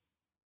also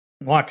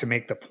want to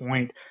make the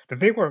point that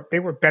they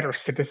were better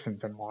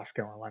citizens in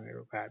Moscow and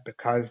Leningrad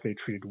because they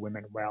treated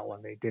women well,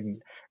 and they didn't,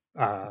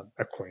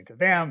 according to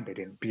them, they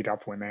didn't beat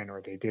up women,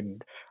 or they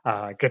didn't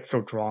get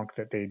so drunk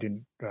that they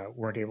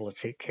weren't able to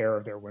take care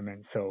of their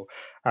women. So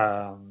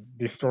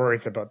these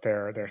stories about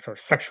their sort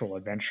of sexual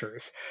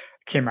adventures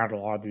came out of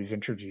a lot of these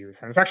interviews.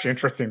 And it's actually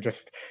interesting,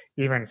 just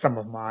even some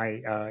of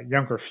my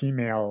younger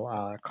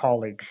female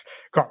colleagues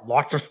got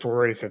lots of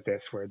stories of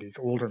this, where these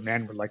older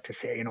men would like to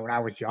say, when I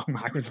was young,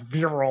 I was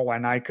virile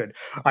and I could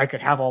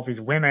have all these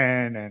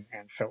women.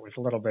 And so it was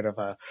a little bit of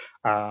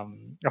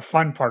a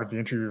fun part of the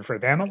interview for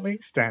them, at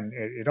least. And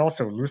it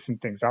also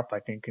loosened things up, I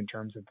think, in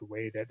terms of the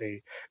way that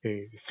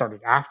they started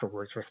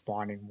afterwards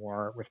responding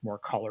with more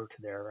color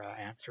to their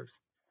answers.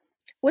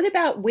 What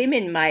about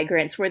women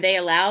migrants? Were they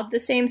allowed the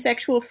same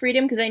sexual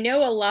freedom? Because I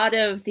know a lot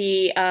of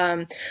the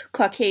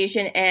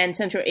Caucasian and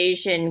Central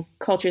Asian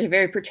cultures are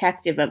very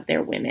protective of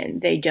their women.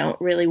 They don't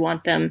really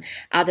want them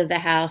out of the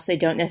house. They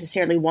don't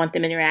necessarily want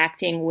them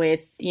interacting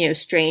with,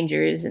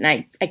 strangers. And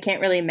I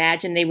can't really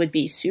imagine they would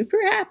be super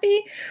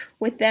happy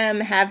with them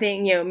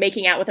having,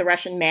 making out with a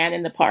Russian man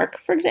in the park,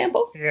 for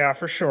example. Yeah,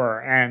 for sure.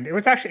 And it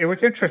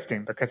was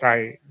interesting because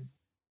I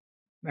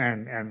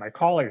and my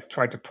colleagues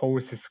tried to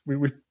pose this.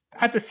 We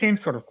had the same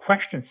sort of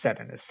question set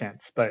in a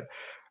sense, but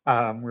we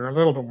were a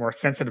little bit more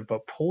sensitive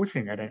about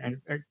posing it.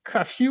 And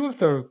a few of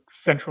the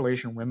Central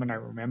Asian women I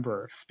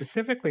remember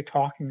specifically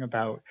talking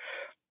about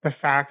the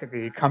fact that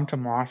they come to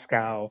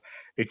Moscow,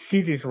 they'd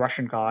see these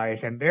Russian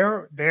guys, and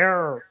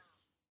their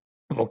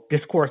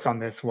discourse on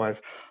this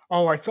was,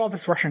 "Oh, I saw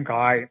this Russian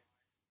guy.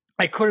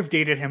 I could have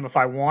dated him if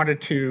I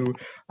wanted to.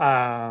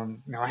 I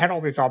had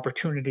all these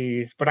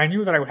opportunities, but I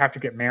knew that I would have to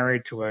get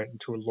married to a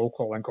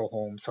local and go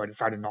home, so I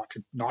decided not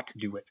to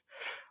do it."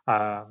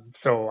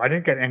 So I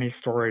didn't get any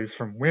stories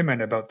from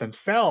women about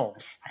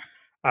themselves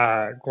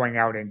going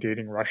out and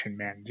dating Russian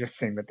men, just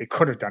saying that they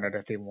could have done it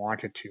if they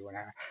wanted to. And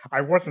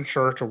I wasn't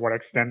sure to what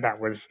extent that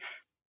was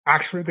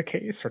actually the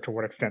case, or to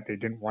what extent they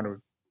didn't want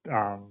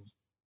to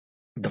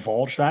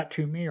divulge that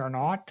to me or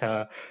not,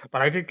 but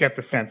I did get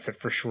the sense that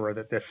for sure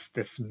that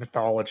this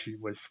mythology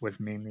was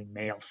mainly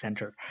male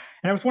centered,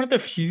 and it was one of the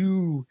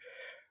few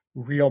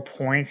real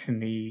points in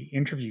the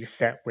interview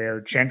set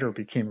where gender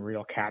became a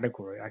real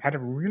category. I had a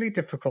really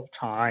difficult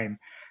time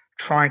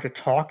trying to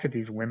talk to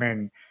these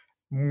women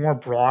more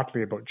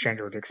broadly about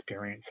gendered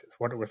experiences,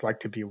 what it was like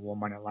to be a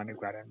woman in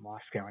Leningrad and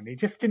Moscow, and they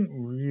just didn't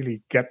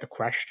really get the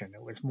question.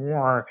 It was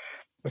more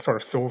the sort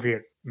of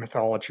Soviet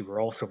mythology. We're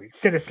all Soviet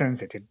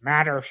citizens. It didn't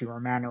matter if you were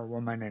a man or a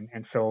woman,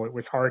 and so it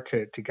was hard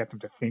to get them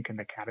to think in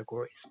the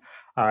categories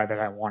that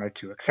I wanted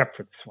to, except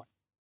for this one.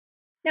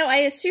 Now, I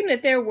assume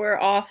that there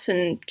were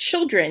often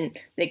children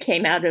that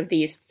came out of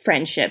these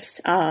friendships.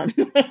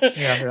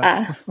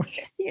 Yeah.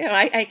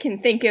 I can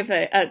think of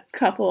a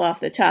couple off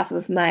the top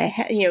of my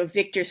head.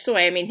 Victor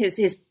Tsoi. I mean,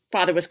 his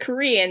father was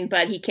Korean,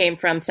 but he came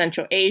from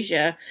Central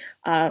Asia,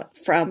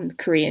 from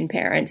Korean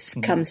parents,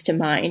 comes to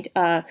mind.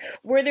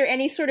 Were there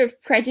any sort of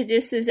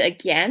prejudices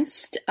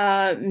against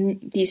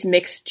these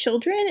mixed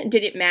children?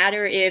 Did it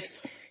matter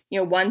if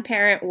one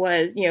parent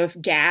was,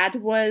 if dad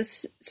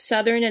was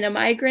Southern and a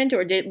migrant,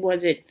 or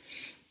was it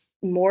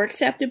more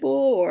acceptable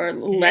or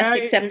less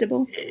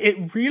acceptable?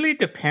 It really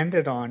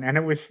depended on, and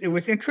it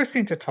was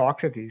interesting to talk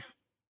to these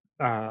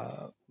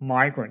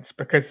migrants,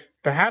 because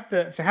to have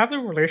the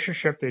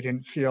relationship they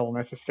didn't feel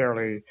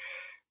necessarily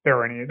there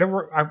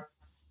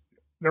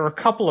were a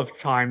couple of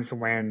times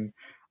when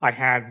I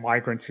had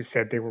migrants who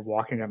said they were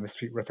walking down the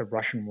street with a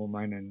Russian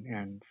woman,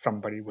 and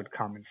somebody would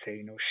come and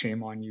say,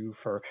 shame on you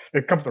for.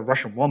 They'd come to the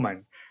Russian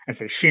woman and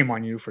say, shame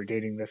on you for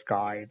dating this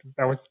guy.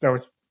 That was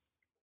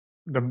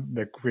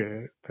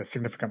the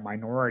significant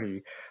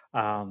minority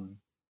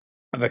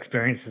of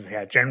experiences they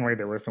had. Generally,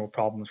 there was no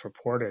problems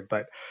reported,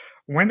 but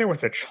when there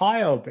was a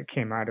child that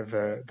came out of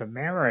the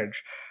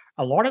marriage,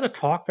 a lot of the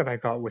talk that I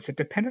got was it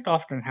depended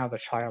often on how the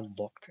child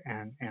looked,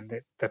 and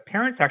that the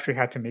parents actually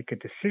had to make a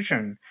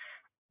decision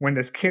when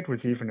this kid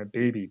was even a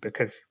baby,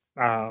 because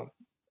the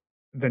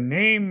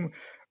name,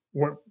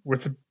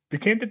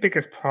 became the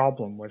biggest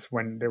problem was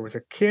when there was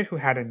a kid who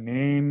had a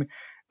name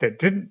that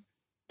didn't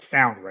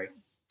sound right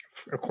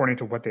according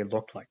to what they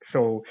looked like.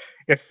 So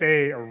if,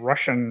 say, a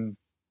Russian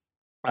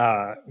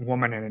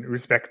woman and an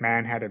Uzbek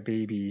man had a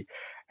baby,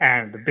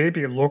 and the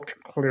baby looked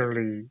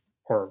clearly,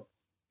 or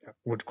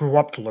grew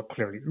up to look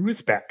clearly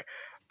Uzbek,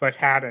 but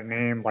had a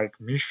name like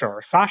Misha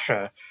or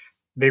Sasha,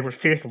 they would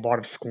face a lot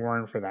of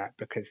scorn for that,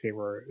 because they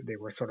were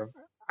sort of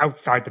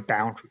outside the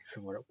boundaries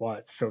of what it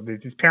was. So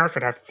these parents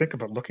would have to think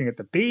about looking at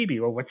the baby.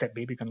 Well, what's that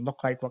baby going to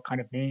look like? What kind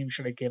of name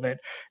should I give it?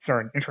 Is there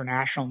an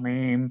international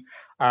name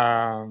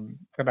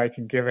that I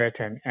can give it?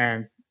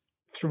 And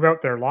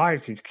throughout their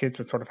lives, these kids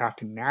would sort of have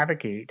to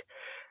navigate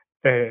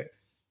the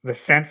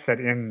sense that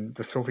in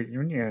the Soviet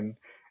Union,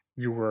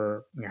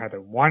 you had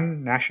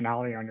one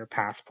nationality on your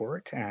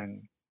passport,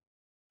 and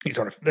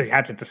they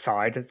had to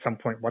decide at some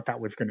point what that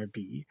was going to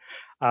be,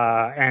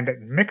 and that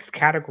mixed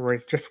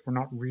categories just were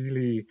not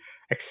really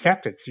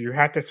accepted. So you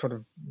had to sort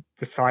of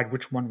decide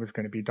which one was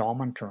going to be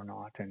dominant or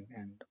not, and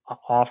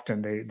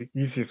often the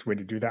easiest way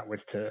to do that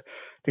was to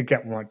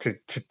get one to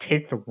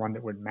take the one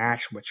that would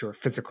match what your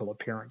physical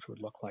appearance would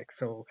look like.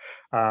 So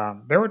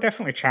there were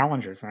definitely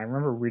challenges, and I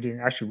remember reading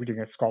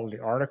a scholarly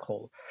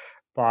article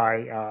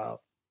by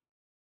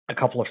a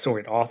couple of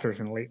Soviet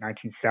authors in the late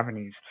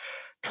 1970s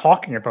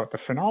talking about the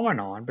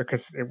phenomenon,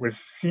 because it was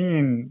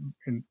seen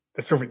in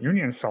the Soviet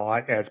Union saw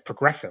it as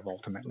progressive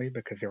ultimately,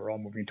 because they were all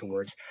moving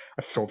towards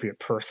a Soviet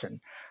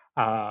person.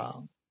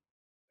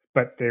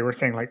 But they were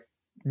saying, like,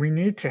 we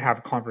need to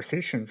have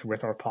conversations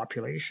with our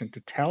population to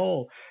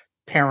tell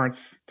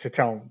parents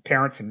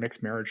in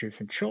mixed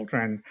marriages and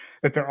children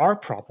that there are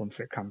problems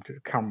that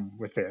come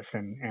with this,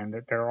 and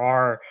that there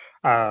are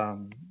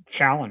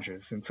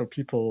challenges, and so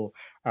people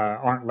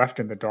aren't left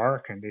in the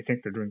dark, and they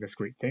think they're doing this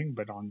great thing,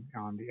 but on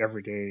the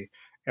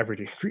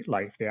everyday street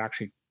life, they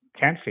actually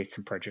can face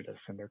some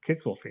prejudice, and their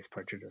kids will face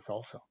prejudice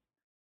also.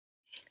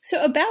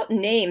 So about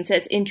names,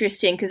 that's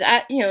interesting because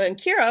in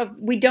Kirov,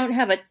 we don't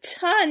have a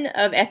ton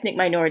of ethnic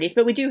minorities,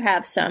 but we do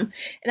have some.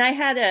 And I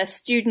had a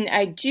student,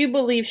 I do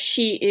believe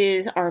she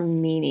is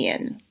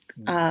Armenian.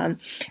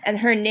 And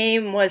her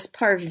name was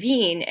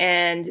Parveen,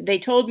 and they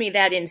told me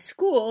that in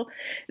school,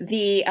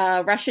 the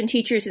Russian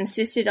teachers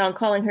insisted on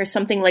calling her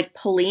something like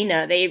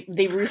Polina. They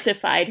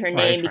Russified her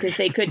name because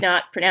they could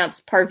not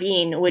pronounce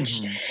Parveen,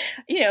 which,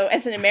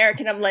 as an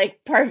American, I'm like,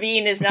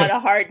 Parveen is not a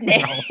hard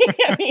name.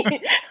 I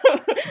mean,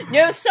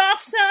 no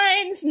soft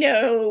signs,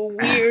 no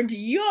weird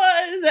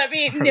yours. I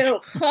mean, no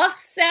huh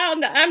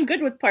sound. I'm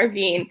good with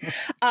Parveen.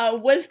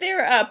 Was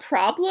there a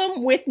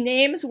problem with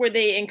names? Were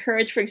they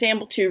encouraged, for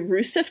example, to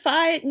Russify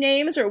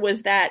names, or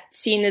was that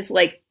seen as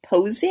like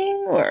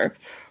posing? Or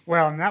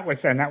and that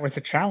was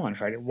a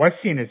challenge, right? It was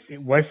seen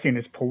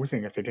as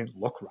posing if they didn't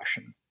look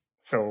Russian.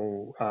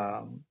 So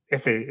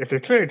if they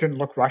clearly didn't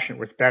look Russian, it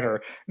was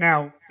better.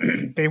 Now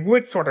they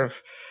would sort of,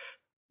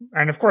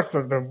 and of course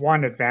the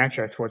one advantage,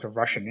 I suppose, of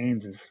Russian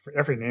names is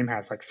every name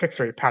has like 6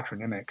 or 8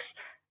 patronymics,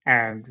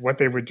 and what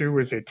they would do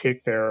is they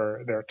take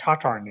their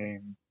Tatar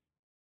name,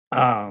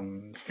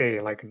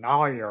 say like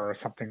Nalia or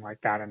something like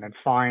that, and then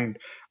find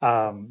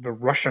the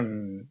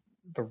Russian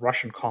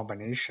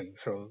combination.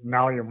 So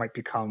Nalia might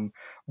become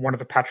one of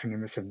the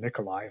patronymics of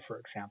Nikolai, for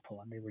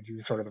example, and they would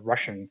use sort of the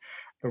Russian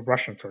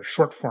sort of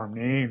short form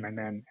name and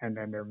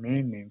then their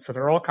main name. So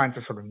there are all kinds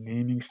of sort of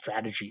naming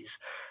strategies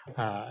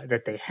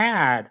that they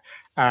had,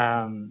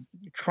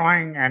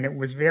 trying, and it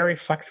was very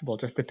flexible,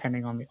 just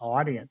depending on the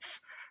audience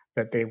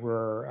that they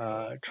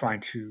were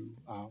trying to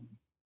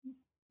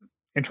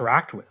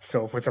interact with.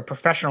 So if it was a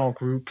professional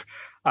group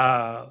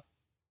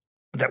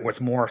that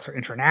was more sort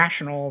of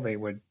international, they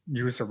would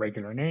use a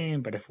regular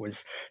name. But if it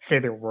was, say,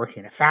 they were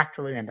working in a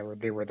factory and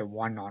they were the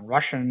one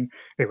non-Russian,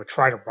 they would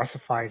try to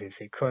Russify it as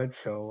they could.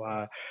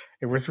 So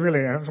it was one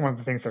of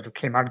the things that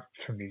came out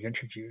from these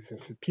interviews,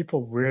 is that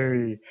people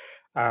really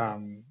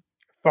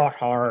thought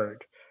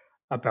hard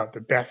about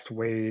the best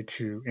way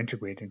to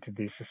integrate into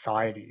these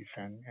societies,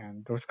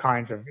 and those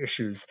kinds of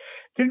issues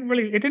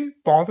didn't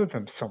bother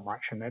them so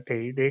much, and that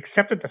they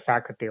accepted the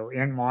fact that they were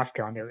in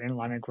Moscow and they were in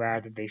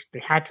Leningrad, and they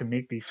had to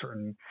make these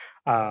certain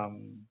I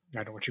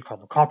don't know what you call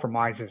them,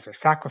 compromises or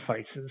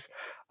sacrifices,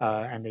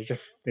 and they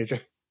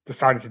just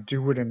decided to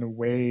do it in the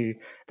way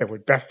that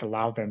would best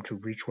allow them to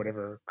reach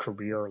whatever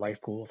career or life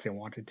goals they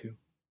wanted to.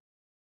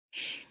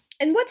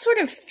 And what sort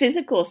of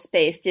physical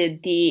space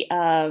did the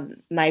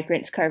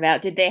migrants carve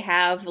out? Did they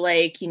have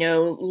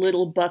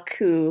little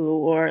Baku,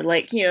 or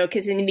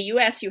because in the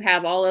U.S. you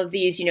have all of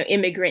these,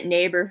 immigrant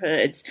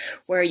neighborhoods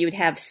where you would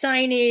have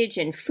signage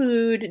and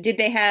food. Did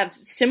they have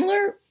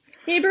similar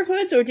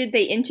neighborhoods, or did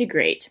they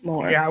integrate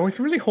more? Yeah, I was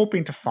really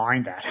hoping to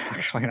find that,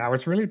 actually, and I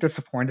was really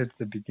disappointed at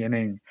the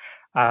beginning,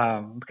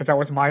 because that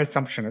was my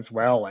assumption as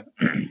well. And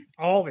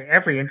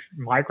every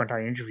migrant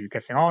I interviewed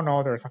kept saying, "Oh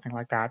no, there was nothing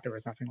like that. There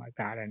was nothing like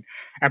that."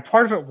 And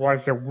part of it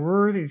was there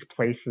were these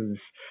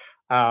places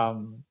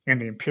in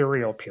the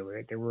imperial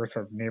period. There were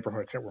sort of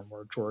neighborhoods that were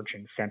more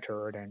Georgian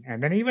centered,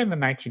 and then even in the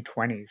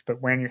 1920s.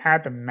 But when you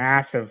had the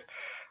massive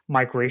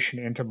migration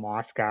into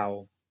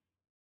Moscow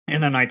in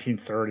the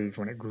 1930s,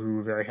 when it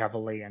grew very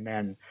heavily, and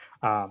then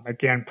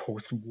again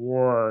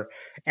post-war,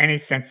 any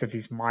sense of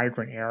these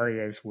migrant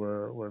areas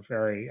were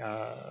very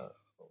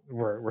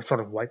were sort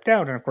of wiped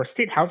out. And of course,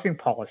 state housing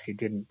policy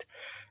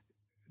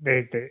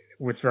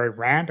was very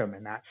random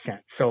in that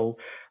sense. So,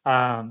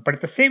 but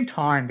at the same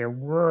time, there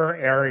were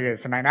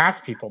areas, and I'd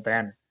ask people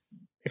then,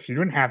 if you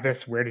didn't have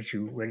this, where did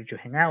you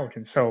hang out?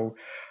 And so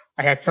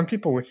I had some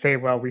people would say,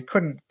 well, we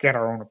couldn't get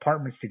our own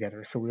apartments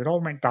together, so we would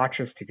all rent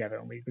dachas together,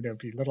 and there would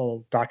be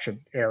little dacha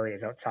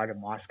areas outside of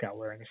Moscow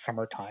where in the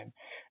summertime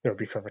there would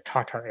be sort of a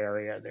Tatar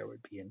area, there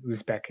would be an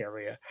Uzbek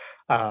area.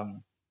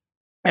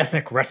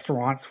 Ethnic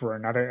restaurants were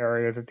another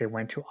area that they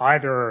went to,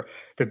 either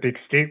the big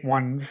state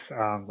ones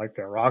like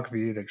the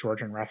Rogvi, the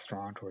Georgian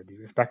restaurant, or the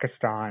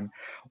Uzbekistan,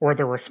 or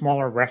there were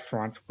smaller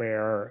restaurants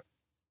where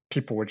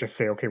people would just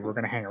say, okay, we're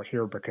going to hang out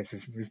here because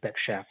there's an Uzbek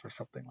chef or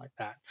something like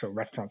that. So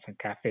restaurants and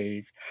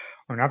cafes.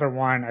 Or another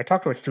one, I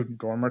talked to student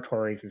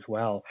dormitories as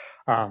well.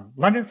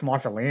 London's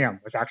Mausoleum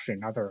was actually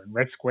another, and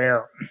Red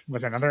Square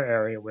was another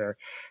area where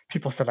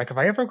people said, like, if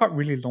I ever got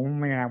really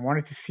lonely and I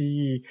wanted to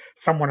see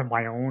someone of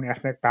my own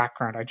ethnic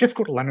background, I'd just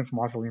go to Lenin's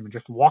Mausoleum and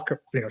just walk up,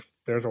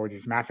 there's always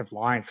these massive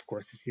lines, of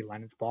course, to see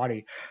Lenin's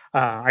body.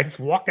 I just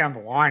walk down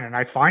the line and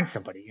I'd find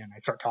somebody and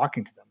I'd start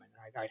talking to them, and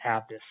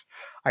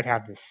I'd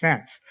have this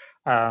sense.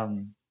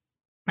 And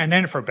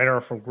then for better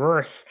or for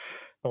worse,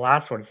 the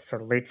last one is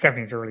sort of late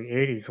 70s, early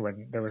 80s,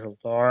 when there was a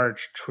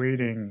large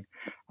trading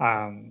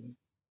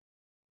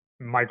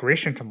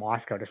migration to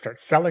Moscow to start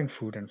selling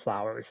food and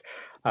flowers.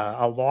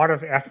 A lot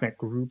of ethnic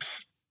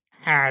groups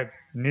had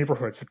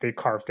neighborhoods that they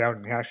carved out,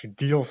 and they actually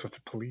deals with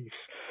the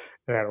police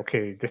that,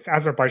 okay, this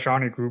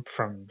Azerbaijani group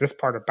from this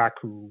part of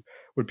Baku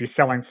would be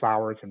selling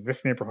flowers in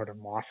this neighborhood of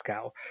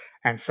Moscow.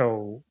 And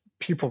so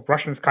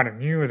Russians kind of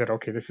knew that,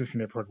 okay, this is a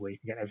neighborhood where you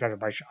can get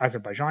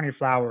Azerbaijani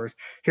flowers.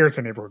 Here's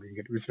a neighborhood where you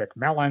can get Uzbek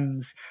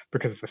melons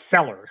because of the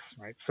sellers,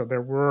 right? So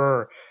there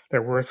were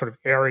sort of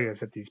areas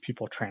that these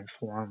people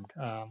transformed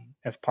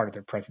as part of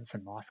their presence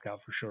in Moscow,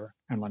 for sure,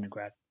 and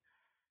Leningrad.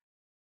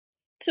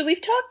 So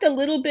we've talked a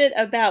little bit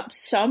about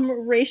some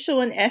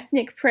racial and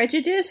ethnic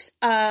prejudice.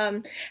 How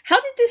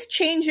did this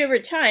change over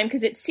time?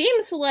 Because it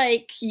seems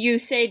like you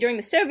say during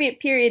the Soviet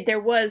period there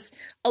was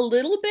a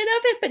little bit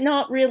of it, but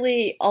not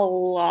really a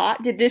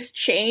lot. Did this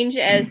change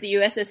as the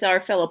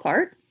USSR fell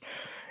apart?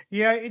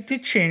 Yeah, it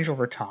did change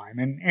over time,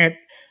 and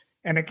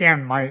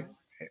again, it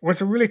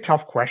was a really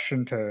tough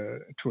question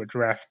to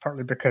address,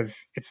 partly because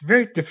it's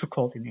very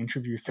difficult in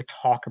interviews to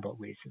talk about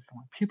racism.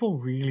 People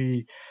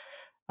really.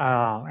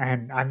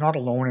 And I'm not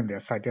alone in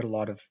this. I did a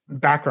lot of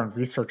background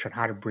research on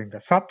how to bring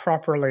this up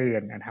properly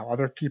and how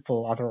other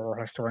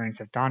oral historians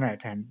have done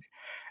it. And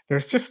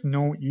there's just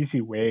no easy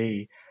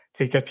way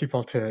to get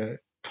people to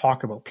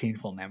talk about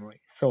painful memories.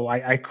 So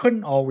I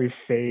couldn't always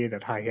say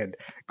that I had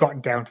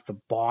gotten down to the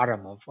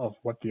bottom of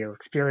what their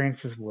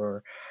experiences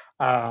were.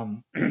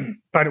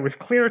 But it was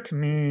clear to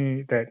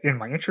me that in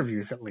my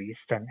interviews, at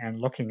least, and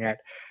looking at,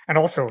 and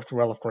also,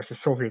 well, of course, the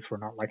Soviets were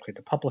not likely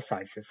to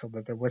publicize this, so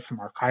that there was some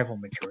archival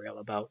material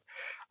about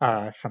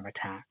some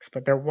attacks.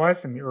 But there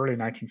was, in the early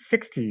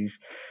 1960s,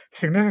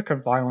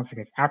 significant violence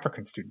against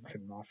African students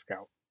in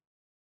Moscow.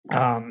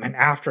 And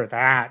after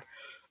that,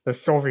 the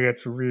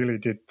Soviets really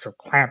did sort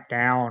of clamp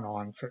down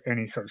on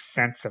any sort of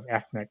sense of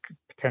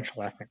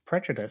potential ethnic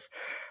prejudice.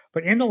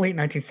 But in the late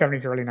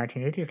 1970s, early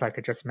 1980s, like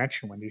I just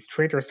mentioned, when these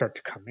traders start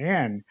to come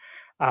in,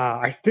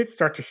 I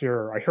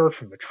heard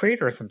from the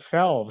traders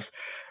themselves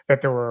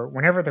that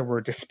whenever there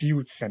were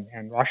disputes,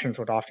 and Russians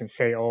would often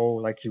say, oh,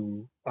 like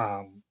you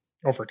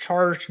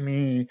overcharged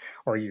me,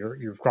 or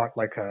you've got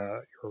like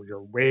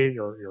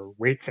your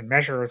weights and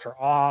measures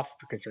are off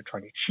because you're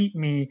trying to cheat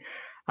me.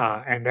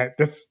 And that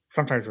this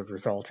sometimes would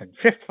result in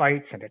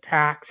fistfights and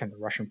attacks, and the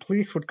Russian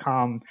police would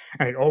come,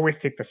 and they'd always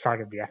take the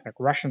side of the ethnic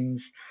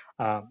Russians.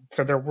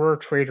 So there were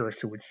traders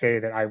who would say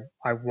that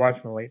I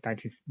was in the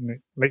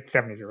late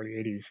 70s, early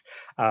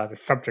 80s, the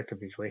subject of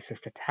these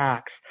racist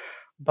attacks.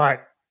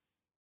 But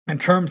in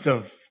terms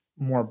of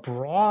more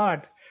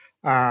broad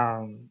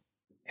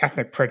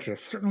ethnic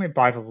prejudice, certainly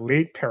by the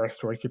late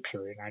perestroika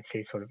period, I'd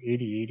say sort of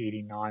 88,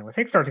 89, when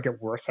things started to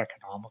get worse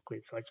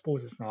economically. So I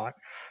suppose it's not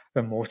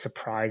the most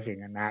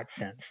surprising in that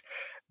sense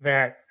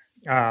that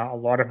a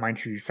lot of my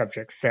interview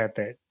subjects said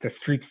that the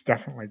streets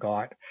definitely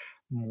got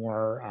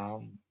more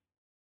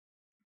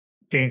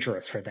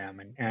dangerous for them.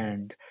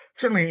 And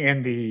certainly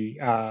in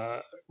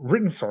the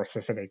written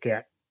sources that they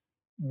get,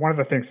 one of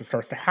the things that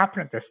starts to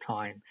happen at this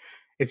time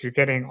is you're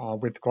getting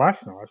with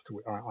Glasnost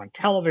on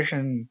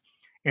television,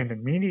 in the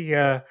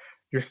media,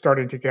 you're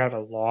starting to get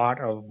a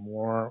lot of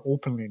more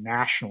openly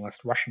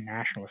Russian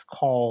nationalist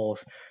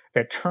calls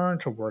that turn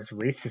towards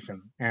racism.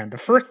 And the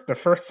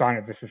first sign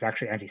of this is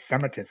actually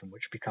anti-Semitism,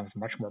 which becomes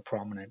much more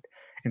prominent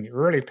in the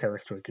early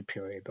perestroika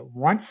period. But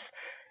once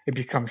it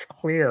becomes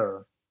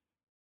clear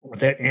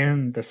that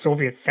in the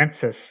Soviet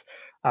census,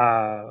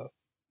 the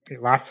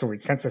last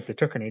Soviet census they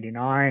took in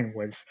 89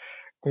 was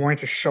going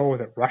to show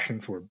that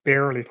Russians were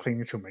barely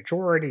clinging to a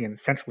majority, and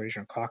the Central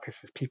Asian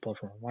Caucasus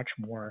peoples were much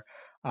more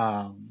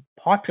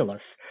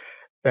populous,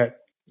 that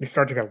you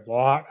start to get a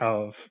lot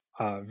of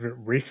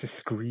racist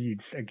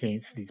screeds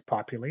against these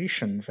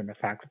populations, and the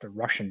fact that the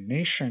Russian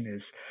nation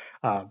is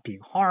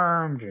being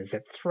harmed, is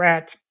at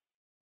threat.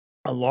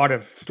 A lot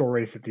of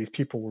stories that these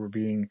people were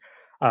being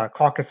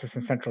Caucasus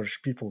and Central Asian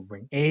people would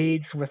bring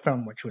AIDS with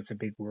them, which was a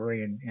big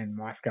worry in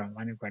Moscow and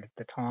Leningrad at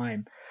the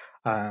time.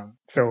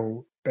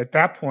 So at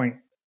that point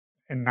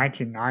in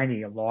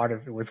 1990,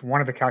 it was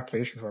one of the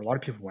calculations where a lot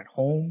of people went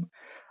home.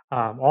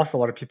 Also, a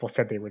lot of people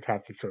said they would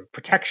have these sort of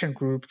protection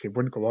groups. They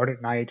wouldn't go out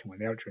at night, and when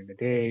they were out during the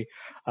day,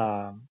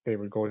 they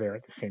would go there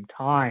at the same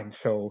time.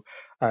 So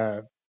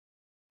it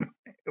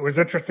was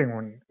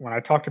interesting when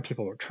I talked to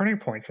people about turning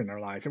points in their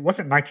lives. It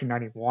wasn't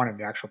 1991 and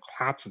the actual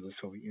collapse of the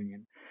Soviet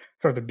Union.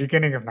 So the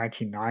beginning of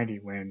 1990,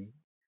 when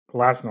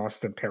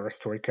Glasnost and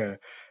Perestroika,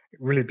 it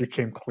really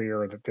became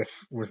clear that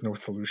this was no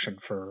solution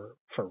for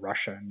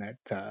Russia, and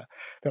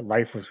that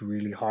life was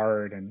really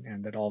hard,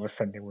 and that all of a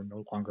sudden they were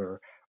no longer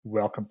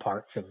welcome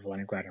parts of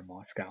Leningrad and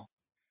Moscow.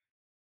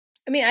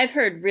 I mean, I've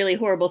heard really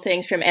horrible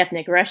things from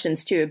ethnic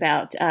Russians, too,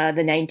 about the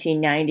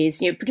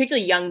 1990s.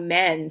 Particularly young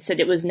men said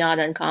it was not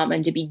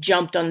uncommon to be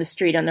jumped on the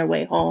street on their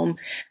way home.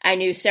 I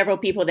knew several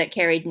people that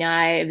carried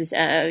knives,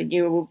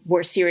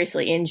 were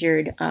seriously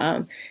injured.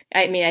 I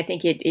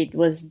think it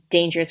was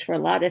dangerous for a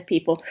lot of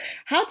people.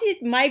 How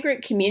did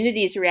migrant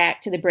communities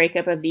react to the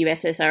breakup of the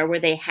USSR? Were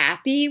they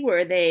happy?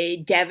 Were they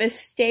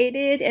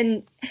devastated?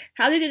 And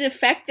how did it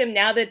affect them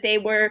now that they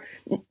were,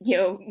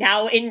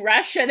 now in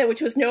Russia,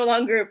 which was no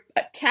longer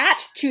attached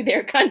to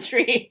their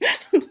country?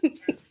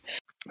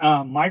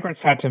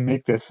 Migrants had to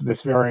make this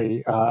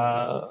very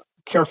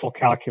careful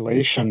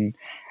calculation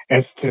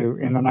as to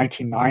in the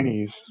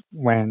 1990s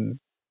when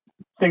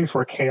things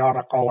were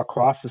chaotic all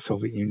across the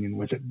Soviet Union.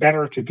 Was it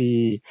better to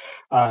be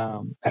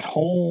at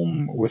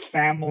home with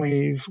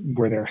families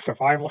where their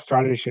survival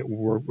strategy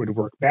would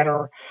work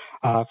better?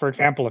 For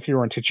example, if you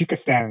were in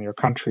Tajikistan and your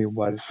country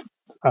was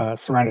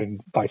surrounded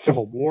by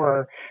civil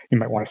war, you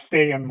might want to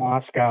stay in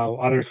Moscow.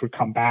 Others would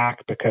come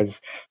back because,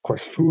 of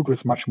course, food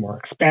was much more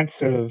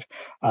expensive.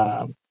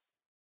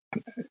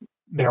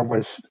 There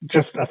was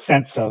just a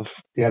sense of,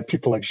 you had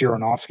people like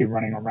Zhirinovsky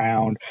running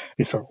around,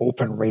 these sort of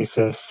open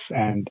racists,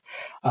 and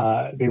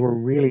they were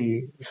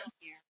really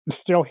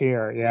still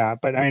here, yeah.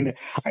 But I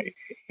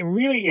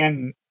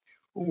mean,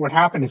 what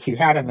happened is you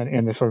had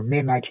in the sort of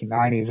mid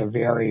 1990s a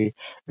very,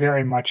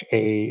 very much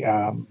a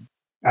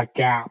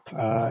gap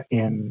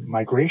in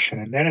migration,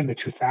 and then in the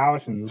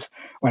 2000s,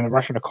 when the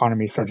Russian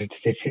economy started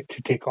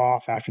to take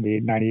off after the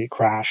 98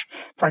 crash,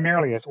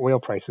 primarily as oil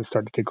prices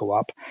started to go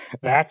up,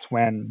 that's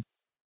when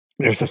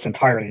there's this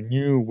entirely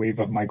new wave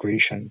of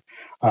migration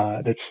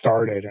that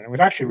started. And it was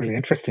actually really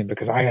interesting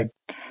because I had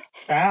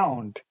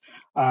found,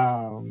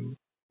 now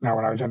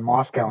when I was in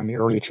Moscow in the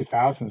early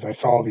 2000s, I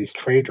saw these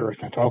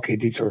traders and I thought, okay,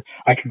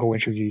 I can go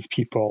interview these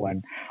people.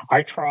 And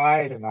I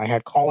tried, and I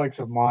had colleagues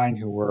of mine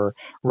who were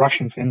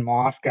Russians in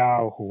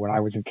Moscow who, when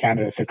I was in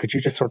Canada, said, could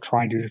you just sort of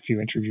try and do a few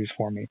interviews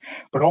for me?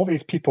 But all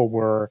these people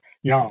were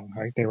young,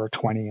 right? They were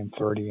 20 and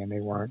 30, and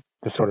they weren't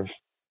the sort of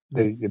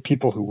the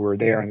people who were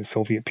there in the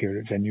Soviet period.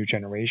 It was a new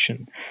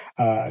generation.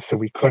 So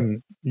we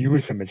couldn't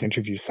use them as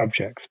interview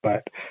subjects.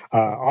 But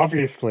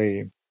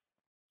obviously,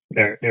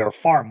 there are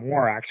far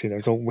more, actually.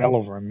 There's well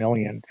over 1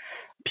 million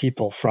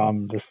people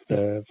from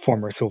the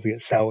former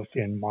Soviet South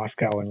in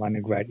Moscow and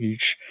Leningrad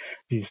each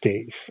these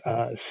days.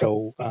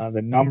 So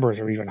the numbers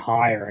are even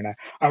higher. And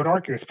I would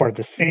argue it's part of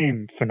the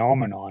same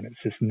phenomenon.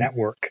 It's this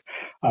network.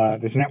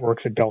 These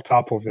networks that built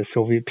up over the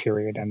Soviet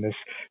period, and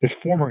this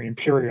former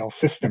imperial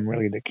system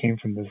really that came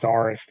from the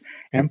Tsarist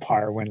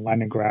Empire when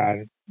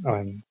Leningrad,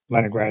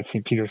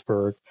 St.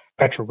 Petersburg,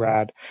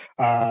 Petrograd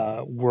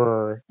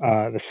were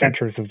the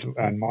centers of,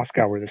 and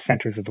Moscow were the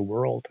centers of the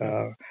world.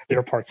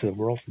 They're parts of the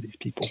world for these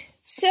people.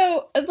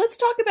 So let's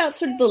talk about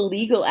sort of the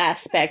legal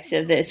aspects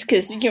of this,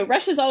 because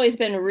Russia's always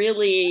been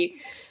really,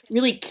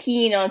 really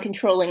keen on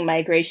controlling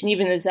migration,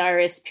 even the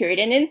Tsarist period.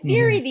 And in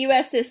theory, the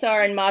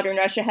USSR and modern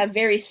Russia have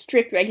very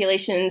strict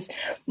regulations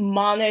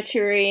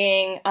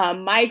monitoring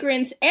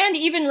migrants and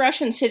even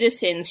Russian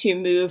citizens who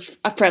move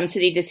from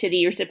city to city.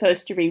 You're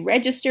supposed to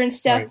re-register and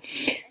stuff.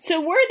 Right.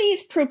 So were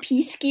these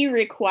Propiski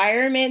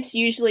requirements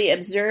usually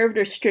observed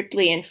or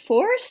strictly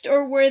enforced,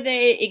 or were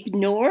they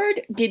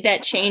ignored? Did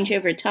that change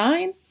over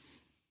time?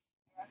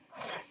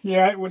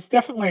 Yeah, it was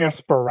definitely a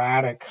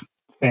sporadic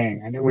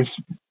thing, and it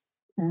was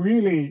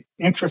really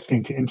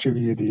interesting to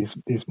interview these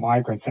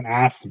migrants and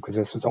ask them, because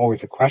this was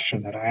always a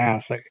question that I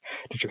asked, like,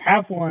 did you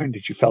have one?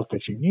 Did you felt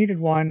that you needed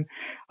one?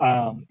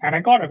 And I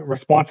got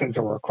responses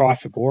that were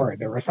across the board.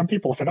 There were some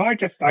people who said, oh, I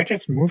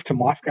just moved to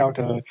Moscow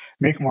to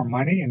make more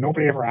money, and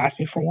nobody ever asked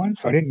me for one,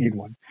 so I didn't need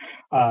one.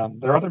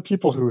 There are other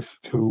people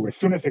who as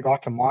soon as they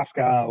got to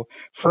Moscow,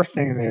 first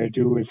thing they would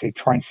do is they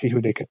try and see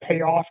who they could pay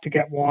off to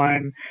get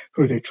one,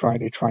 they try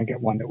and get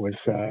one that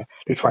was,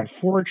 they try and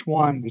forge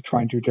one, they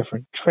try and do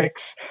different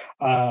tricks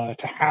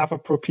to have a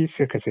propiska,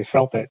 because they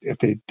felt that if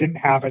they didn't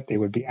have it, they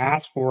would be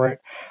asked for it.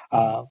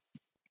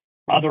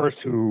 Others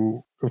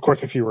who, of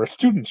course, if you were a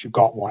student, you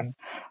got one.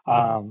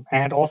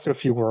 And also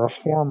if you were a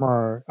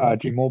former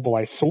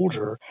demobilized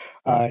soldier,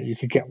 you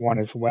could get one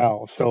as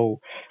well. So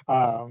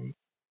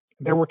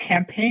there were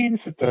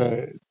campaigns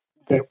that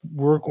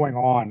were going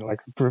on, like,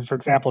 for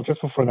example,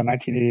 just before the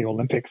 1980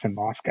 Olympics in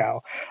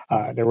Moscow,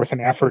 there was an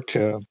effort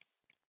to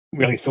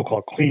really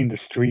so-called clean the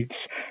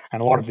streets,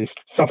 and a lot of these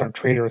southern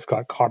traders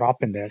got caught up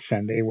in this,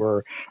 and they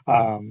were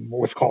what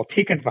was called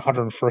taken to the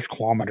 101st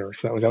kilometer.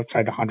 So that was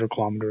outside the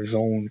 100-kilometer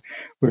zone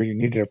where you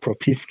needed a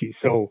propiski.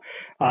 So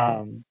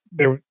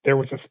there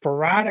was a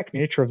sporadic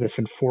nature of this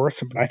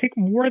enforcement. But I think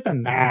more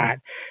than that,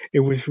 it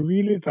was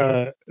really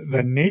the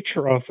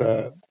nature of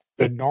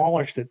the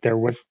knowledge that there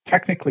was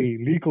technically,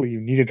 legally, you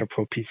needed a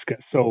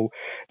propiska. So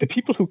the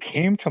people who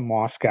came to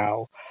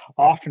Moscow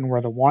often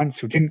were the ones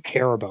who didn't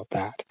care about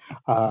that.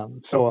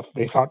 So if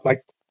they thought,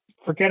 like,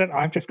 forget it,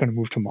 I'm just going to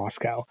move to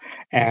Moscow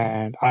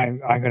and I'm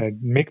going to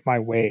make my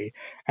way.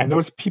 And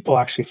those people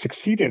actually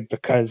succeeded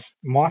because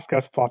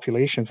Moscow's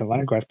populations and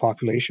Leningrad's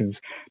populations,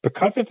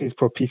 because of these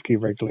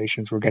propiski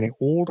regulations, were getting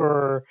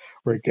older,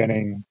 were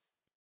getting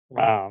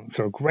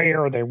sort of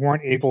grayer. They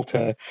weren't able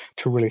to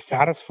really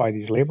satisfy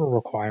these labor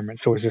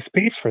requirements. So it was a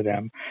space for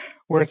them.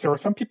 Whereas there were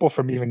some people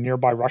from even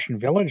nearby Russian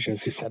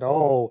villages who said,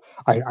 oh,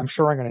 I'm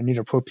sure I'm going to need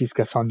a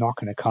propiska, so I'm not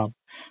going to come.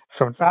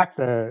 So in fact,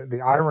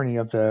 the irony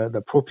of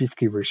the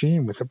propiski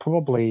regime was that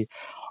probably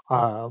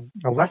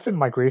lessened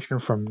migration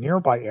from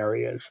nearby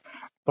areas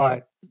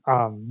but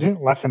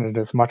didn't lessen it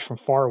as much from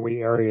faraway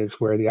areas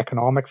where the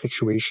economic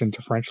situation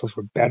differentials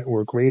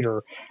were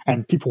greater,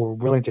 and people were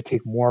willing to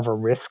take more of a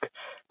risk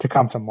to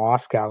come to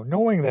Moscow,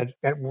 knowing that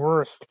at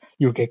worst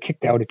you would get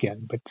kicked out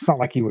again. But it's not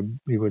like you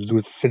would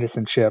lose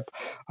citizenship,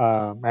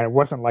 and it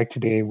wasn't like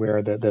today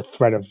where the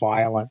threat of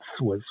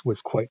violence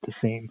was quite the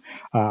same.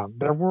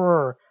 There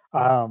were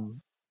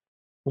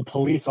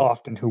police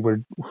often who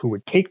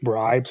would take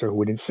bribes or who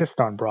would insist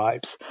on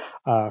bribes,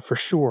 for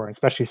sure.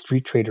 Especially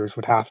street traders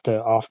would have to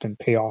often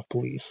pay off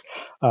police.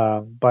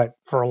 But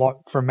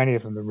for many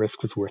of them, the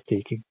risk was worth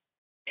taking.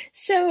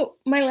 So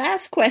my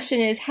last question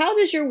is, how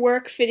does your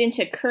work fit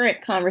into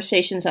current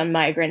conversations on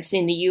migrants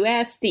in the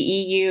U.S., the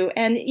EU,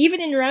 and even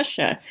in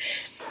Russia?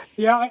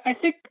 Yeah, I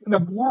think the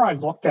more I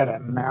looked at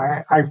it, and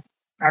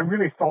I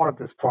really thought of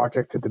this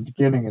project at the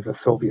beginning as a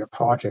Soviet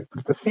project, but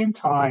at the same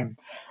time,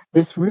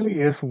 this really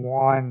is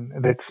one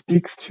that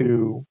speaks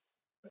to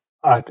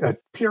a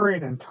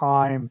period in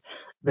time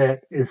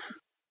that is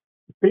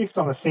based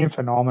on the same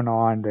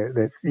phenomenon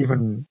that's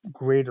even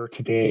greater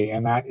today,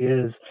 and that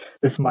is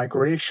this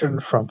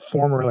migration from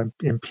former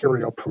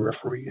imperial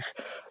peripheries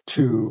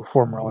to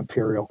former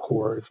imperial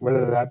cores,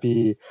 whether that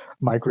be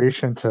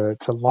migration to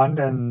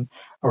London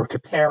or to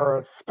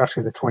Paris,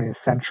 especially the 20th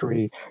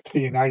century, to the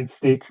United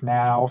States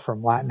now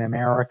from Latin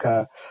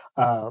America.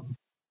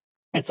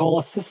 It's all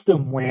a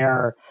system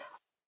where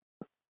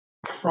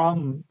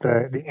from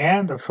the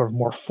end of sort of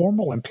more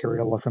formal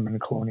imperialism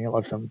and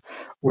colonialism,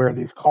 where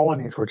these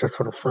colonies were just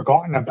sort of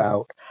forgotten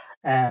about,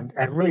 and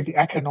really the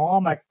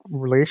economic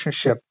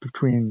relationship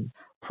between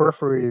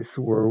peripheries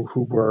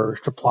who were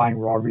supplying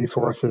raw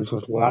resources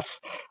with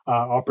less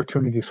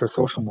opportunities for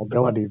social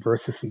mobility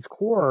versus these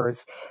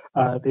cores,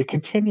 they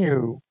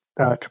continue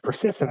to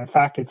persist, and in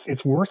fact,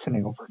 it's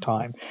worsening over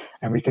time,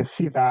 and we can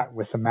see that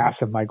with the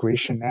massive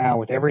migration now,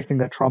 with everything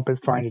that Trump is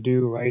trying to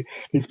do. Right,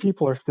 these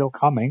people are still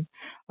coming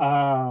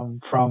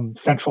from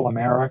Central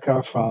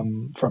America,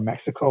 from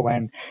Mexico,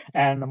 and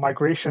the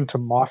migration to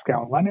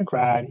Moscow and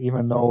Leningrad,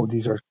 even though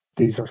these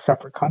are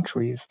separate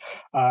countries.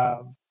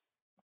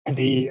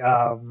 The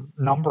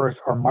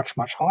numbers are much,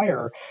 much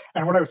higher.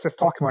 And what I was just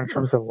talking about in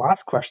terms of the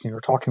last question, you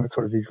were talking about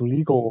sort of these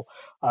legal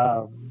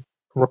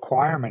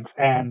requirements.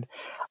 And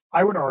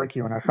I would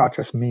argue, and it's not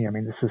just me, I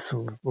mean, this is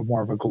sort of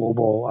more of a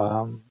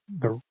global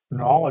the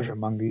knowledge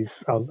among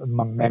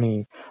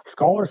many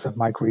scholars of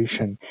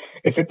migration,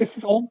 is that this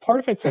is all part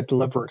of it's a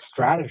deliberate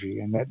strategy,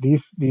 and that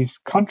these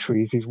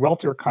countries, these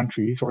wealthier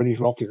countries or these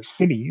wealthier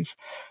cities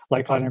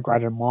like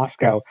Leningrad and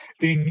Moscow,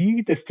 they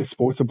need this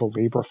disposable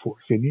labor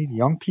force. They need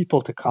young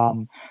people to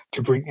come,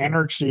 to bring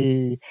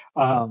energy,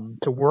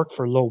 to work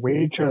for low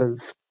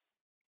wages,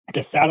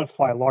 to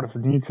satisfy a lot of the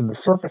needs in the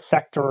service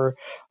sector,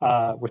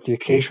 with the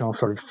occasional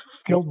sort of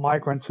skilled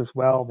migrants as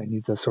well. They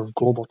need the sort of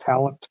global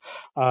talent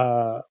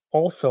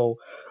also.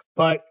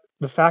 But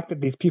the fact that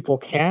these people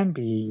can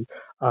be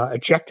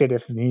ejected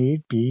if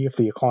need be, if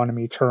the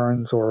economy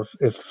turns or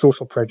if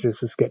social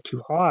prejudices get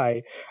too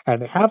high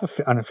and they have an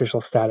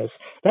unofficial status,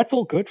 that's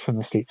all good from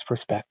the state's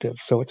perspective.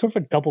 So it's sort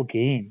of a double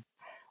game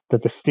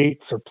that the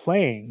states are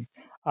playing.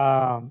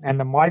 And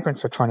the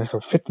migrants are trying to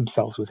sort of fit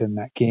themselves within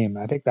that game.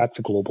 I think that's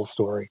a global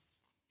story.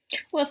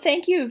 Well,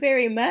 thank you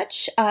very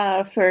much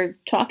for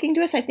talking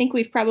to us. I think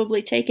we've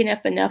probably taken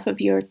up enough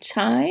of your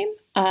time.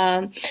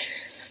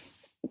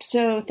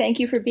 So thank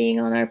you for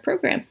being on our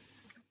program.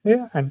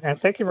 Yeah, and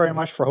thank you very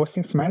much for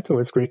hosting, Samantha. It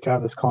was great to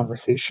have this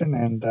conversation,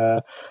 and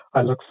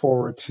I look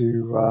forward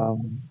to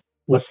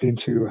listening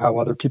to how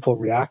other people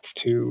react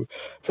to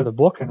the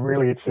book. And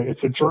really, it's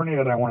a journey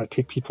that I want to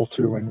take people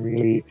through and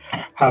really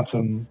have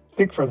them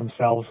think for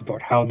themselves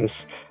about how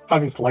these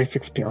life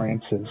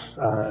experiences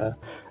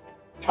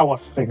tell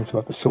us things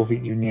about the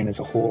Soviet Union as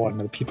a whole and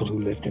the people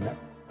who lived in it.